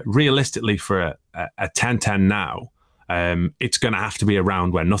 realistically for a 10-10 now, it's going to have to be a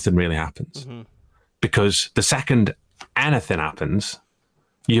round where nothing really happens. Because the second anything happens,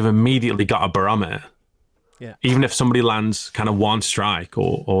 you've immediately got a barometer. Yeah. Even if somebody lands kind of one strike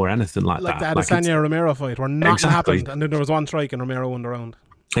or anything like that. Like the Adesanya Romero fight where nothing happened and then there was one strike and Romero won the round.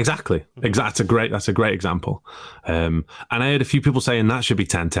 Exactly. That's a great example. And I heard a few people saying that should be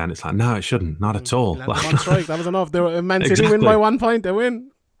 10-10. It's like, no, it shouldn't. Not at all. One strike, that was enough. Man City win by 1 point, they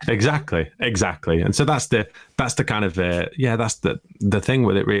win. Exactly. And so that's the kind of that's the thing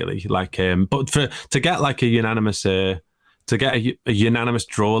with it really. Like but to get like a unanimous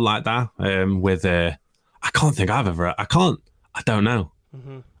draw like that with I don't know.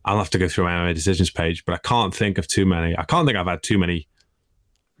 I'll have to go through my MMA decisions page, but I can't think of too many. I can't think I've had too many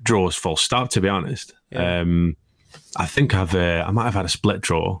draws full stop, to be honest. Yeah. I think I might have had a split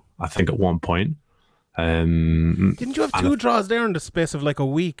draw, I think, at one point. Didn't you have two draws there in the space of like a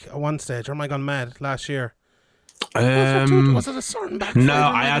week at one stage, or am I gone mad last year? Was it a certain back? No,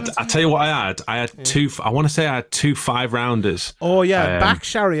 I tell you what I had two, I want to say I had 2 5-rounders. Oh yeah, back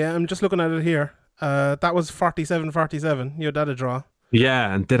Sharia. I'm just looking at it here. That was 47-47. You had that a draw.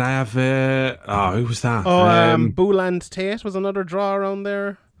 Yeah, and did I have who was that? Bouland Tate was another draw around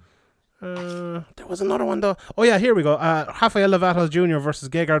there. There was another one though. Oh yeah, here we go. Rafael Lovato Jr. versus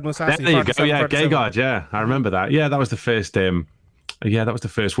Gegard Mousasi. There you go. Yeah, Gegard. Yeah, I remember that. Yeah, that was the first. That was the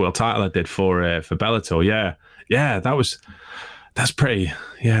first world title I did for Bellator. Yeah, that's pretty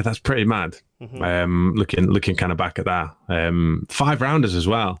mad. Looking kind of back at that. 5-rounders as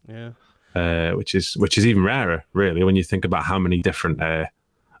well. Yeah. Which is even rarer, really, when you think about how many different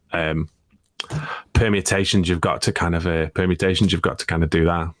permutations you've got to kind of do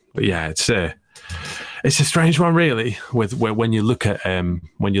that. But yeah, it's a strange one, really, with when you look at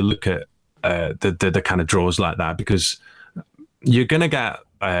the kind of draws like that, because you're gonna get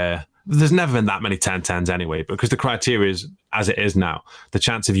there's never been that many 10-10s anyway, because the criteria is as it is now. The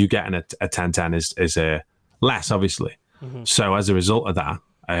chance of you getting a 10-10 is less, obviously. So as a result of that,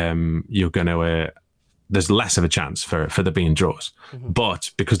 you're gonna there's less of a chance for there being draws.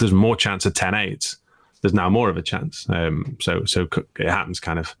 But because there's more chance of 10-8s, there's now more of a chance. So it happens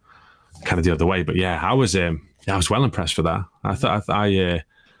kind of kind of the other way. But yeah, I was well impressed for that.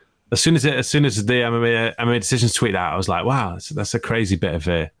 As soon as the MMA decisions tweet out, I was like, wow, that's a crazy bit of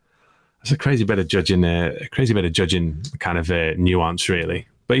judging, kind of nuance, really.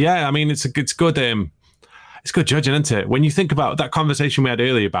 But yeah, I mean, it's good. It's good judging, isn't it? When you think about that conversation we had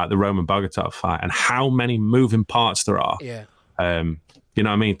earlier about the Roman Bogatov fight and how many moving parts there are. Yeah. You know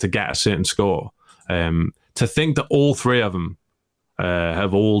what I mean? To get a certain score. To think that all three of them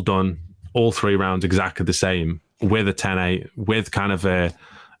have all done all 3 rounds exactly the same with a 10-8, with kind of a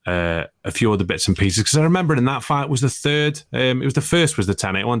few other bits and pieces. Because I remember in that fight was the third. It was the first was the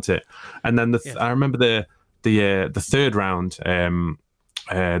 10-8, wasn't it? And then I remember the third round.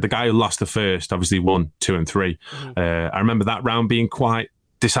 The guy who lost the first obviously won 2 and 3. I remember that round being quite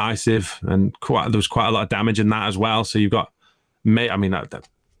decisive and there was quite a lot of damage in that as well. So you've got, I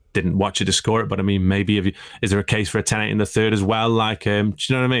didn't watch it to score it, but I mean, maybe is there a case for a 10-8 in the third as well? Like, do you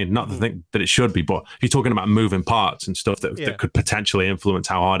know what I mean? Not to think that it should be, but if you're talking about moving parts and stuff that could potentially influence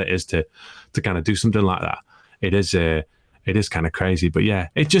how hard it is to kind of do something like that, it is kind of crazy. But yeah,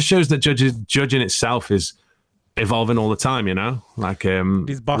 it just shows that judging itself is evolving all the time, you know. Like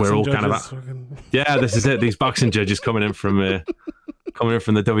these boxing we're all judges kind of this is it. These boxing judges coming in from the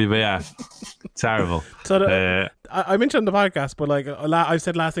WBF. Terrible. So I mentioned the podcast, but like I've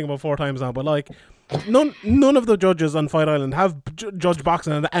said last thing about 4 times now, but like none of the judges on Fight Island have judged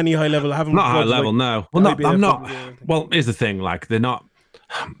boxing at any high level. Haven't not high level, like, no. Well, I'm not. Well, here's the thing: like they're not.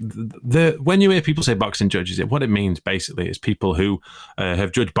 When you hear people say boxing judges, what it means basically is people who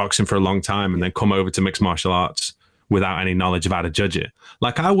have judged boxing for a long time and then come over to mixed martial arts without any knowledge of how to judge it.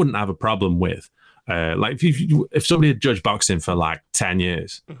 Like I wouldn't have a problem with. Like if somebody had judged boxing for like 10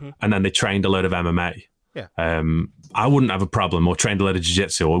 years and then they trained a load of MMA, I wouldn't have a problem, or trained a load of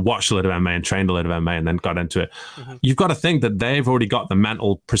jiu-jitsu or watched a load of MMA and trained a load of MMA and then got into it. You've got to think that they've already got the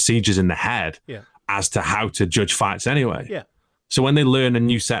mental procedures in the head as to how to judge fights anyway. Yeah. So when they learn a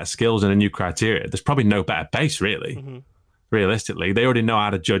new set of skills and a new criteria, there's probably no better base really. Realistically, they already know how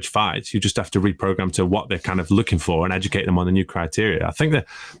to judge fights. You just have to reprogram to what they're kind of looking for and educate them on the new criteria. I think that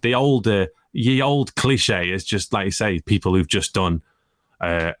the old cliche is just like you say, people who've just done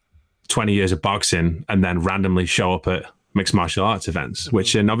 20 years of boxing and then randomly show up at mixed martial arts events,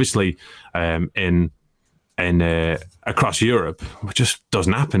 which and obviously in across Europe, it just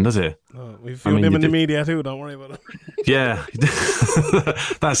doesn't happen, does it? Oh, we've filmed him in the media too. Don't worry about it. Yeah,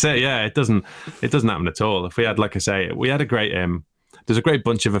 that's it. Yeah, it doesn't happen at all. If we had, like I say, we had a great there's a great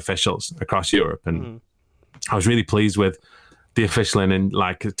bunch of officials across Europe, and I was really pleased with the officialing and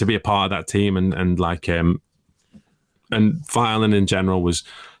like to be a part of that team, and like and Fight Island in general was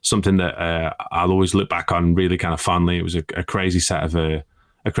something that I'll always look back on really kind of fondly. It was a crazy set of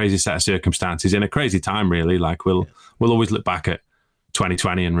circumstances in a crazy time, really. Like we'll always look back at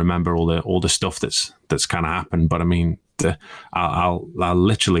 2020 and remember all the stuff that's kind of happened. But I mean, I'll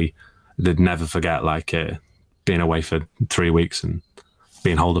literally never forget like being away for 3 weeks and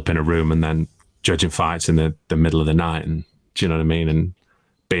being holed up in a room and then judging fights in the middle of the night, and do you know what I mean? And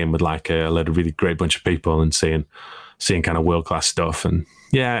being with like a really great bunch of people and seeing kind of world class stuff. And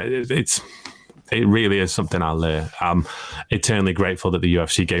yeah, it really is something I'm eternally grateful that the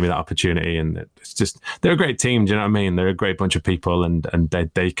UFC gave me that opportunity. And it's just, they're a great team. Do you know what I mean? They're a great bunch of people, and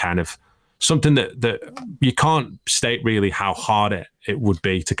they kind of something that you can't state really how hard it would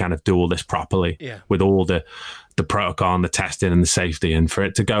be to kind of do all this properly with all the protocol and the testing and the safety, and for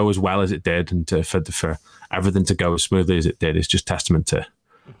it to go as well as it did, and for everything to go as smoothly as it did is just testament to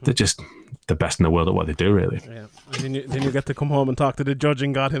they're just the best in the world at what they do, really. Yeah. And then you get to come home and talk to the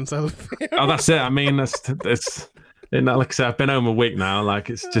judging god himself. Oh, that's it. I mean, it's like I said, I've been home a week now. Like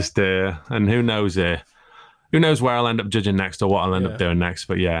it's just and who knows where I'll end up judging next or what I'll end up doing next.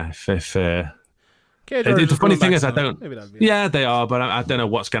 But yeah, if the funny thing is, I don't. Yeah, they are, but I don't know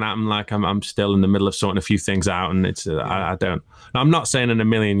what's going to happen. Like I'm still in the middle of sorting a few things out, and it's I don't. I'm not saying in a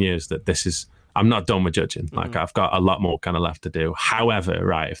million years that this is. I'm not done with judging. Like I've got a lot more kind of left to do. However,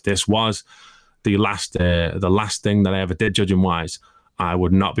 right, if this was the last thing that I ever did judging wise, I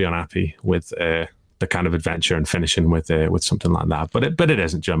would not be unhappy with the kind of adventure and finishing with something like that. But it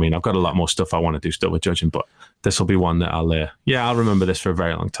isn't. Do you know what I mean? I've got a lot more stuff I want to do still with judging, but this will be one that I'll remember this for a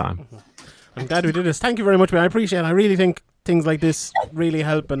very long time. I'm glad we did this. Thank you very much, man. I appreciate it. I really think things like this really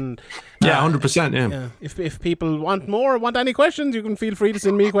help, and 100%. Yeah. If people want any questions, you can feel free to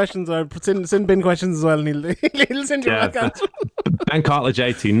send me questions, or send Ben questions as well, and he'll send you back answers. Ben Cartledge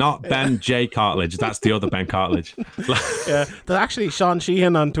 80, not Ben J Cartledge. That's the other Ben Cartledge. Yeah, there's actually Sean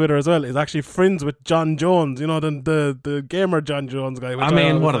Sheehan on Twitter as well. Is actually friends with John Jones. You know, the gamer John Jones guy. I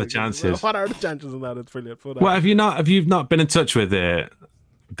mean, what are the chances? What are the chances of that? It's brilliant. Well, have you not been in touch with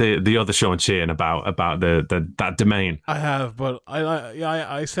the other Sean Sheehan about the that domain? I have, but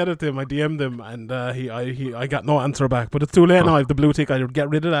I said it to him. I DM'd him, and I got no answer back. But it's too late now. I have the blue tick. I would get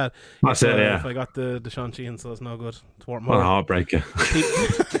rid of that. That's it. Yeah. If I got the Sean Sheehan, so it's no good. What a heartbreaker.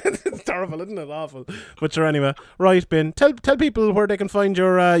 It's terrible, isn't it? Awful. But sure, anyway. Right, Ben. Tell people where they can find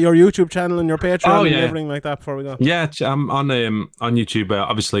your YouTube channel and your Patreon and everything like that before we go. Yeah, I'm on YouTube,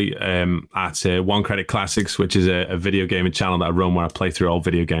 obviously at One Credit Classics, which is a video gaming channel that I run where I play through old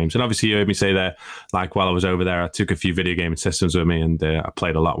video games. And obviously, you heard me say there, like while I was over there, I took a few video gaming systems with me, and I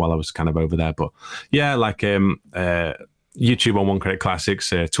played a lot while I was kind of over there. But yeah, like YouTube on One Credit Classics,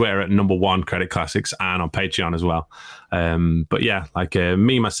 Twitter at #1 Credit Classics, and on Patreon as well. But yeah, like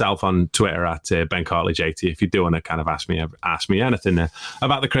me myself on Twitter at Ben Cartley JT. If you do want to kind of ask me anything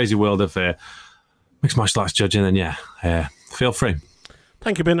about the crazy world of mixed martial arts judging, then feel free.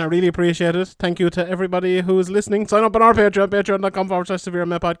 Thank you, Ben. I really appreciate it. Thank you to everybody who is listening. Sign up on our Patreon,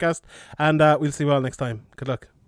 patreon.com/SevereMMA podcast, and we'll see you all next time. Good luck.